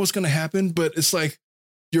parent, you know what's going to happen, but it's like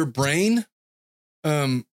your brain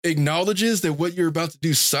acknowledges that what you're about to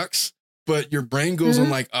do sucks, but your brain goes on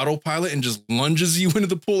like autopilot and just lunges you into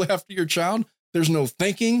the pool after your child. There's no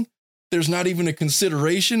thinking. There's not even a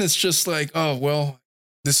consideration. It's just like, oh, well,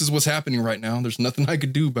 this is what's happening right now. There's nothing I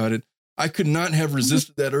could do about it. I could not have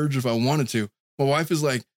resisted that urge if I wanted to. My wife is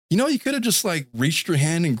like, you could have just like reached your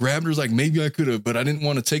hand and grabbed her. Like, maybe I could have, but I didn't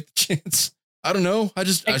want to take the chance. I don't know. I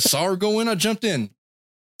saw her go in. I jumped in.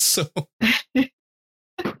 So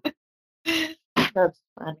that's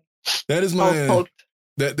funny. That is my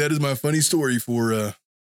that is my funny story for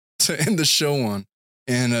to end the show on.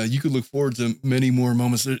 And you could look forward to many more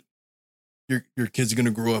moments. Your kids are going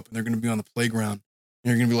to grow up and they're going to be on the playground. And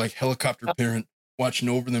you're going to be like helicopter parent watching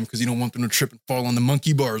over them because you don't want them to trip and fall on the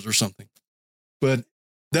monkey bars or something. But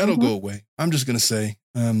that'll go away. I'm just going to say,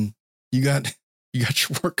 you got your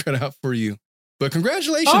work cut out for you. But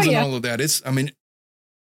congratulations on all of that. It's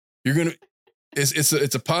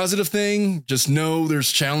a positive thing. Just know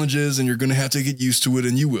there's challenges and you're going to have to get used to it,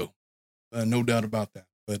 and you will. No doubt about that.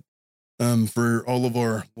 But for all of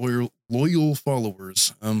our loyal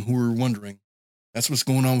followers who are wondering, that's what's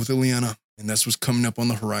going on with Ileana, and that's what's coming up on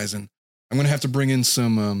the horizon. I'm going to have to bring in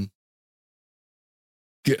some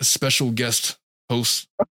special guest hosts.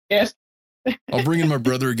 Yes. I'll bring in my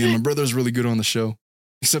brother again. My brother's really good on the show.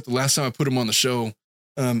 Except the last time I put him on the show,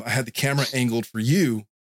 I had the camera angled for you,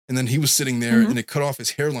 and then he was sitting there and it cut off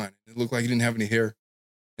his hairline. It looked like he didn't have any hair.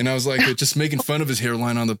 And I was like, just making fun of his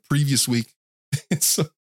hairline on the previous week. So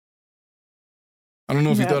I don't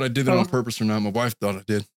know if he thought I did that on purpose or not. My wife thought I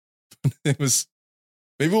did. It was,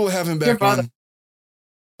 maybe we'll have him back on.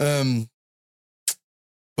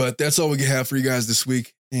 But that's all we have for you guys this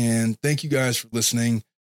week. And thank you guys for listening.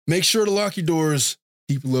 Make sure to lock your doors.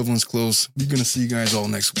 Keep your loved ones close. We're going to see you guys all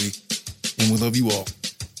next week. And we love you all.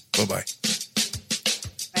 Bye-bye.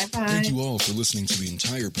 Bye-bye. Thank you all for listening to the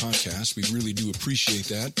entire podcast. We really do appreciate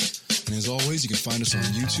that. And as always, you can find us on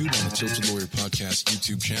YouTube on the Tilted Lawyer Podcast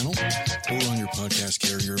YouTube channel or on your podcast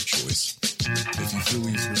carrier of choice. If you feel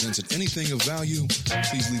we've presented anything of value,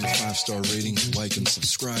 please leave a 5-star rating, like, and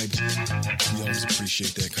subscribe. We always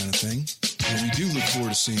appreciate that kind of thing. And we do look forward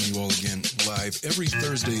to seeing you all again live every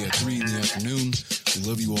Thursday at 3 in the afternoon. We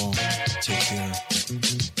love you all. Take care.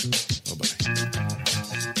 Bye-bye.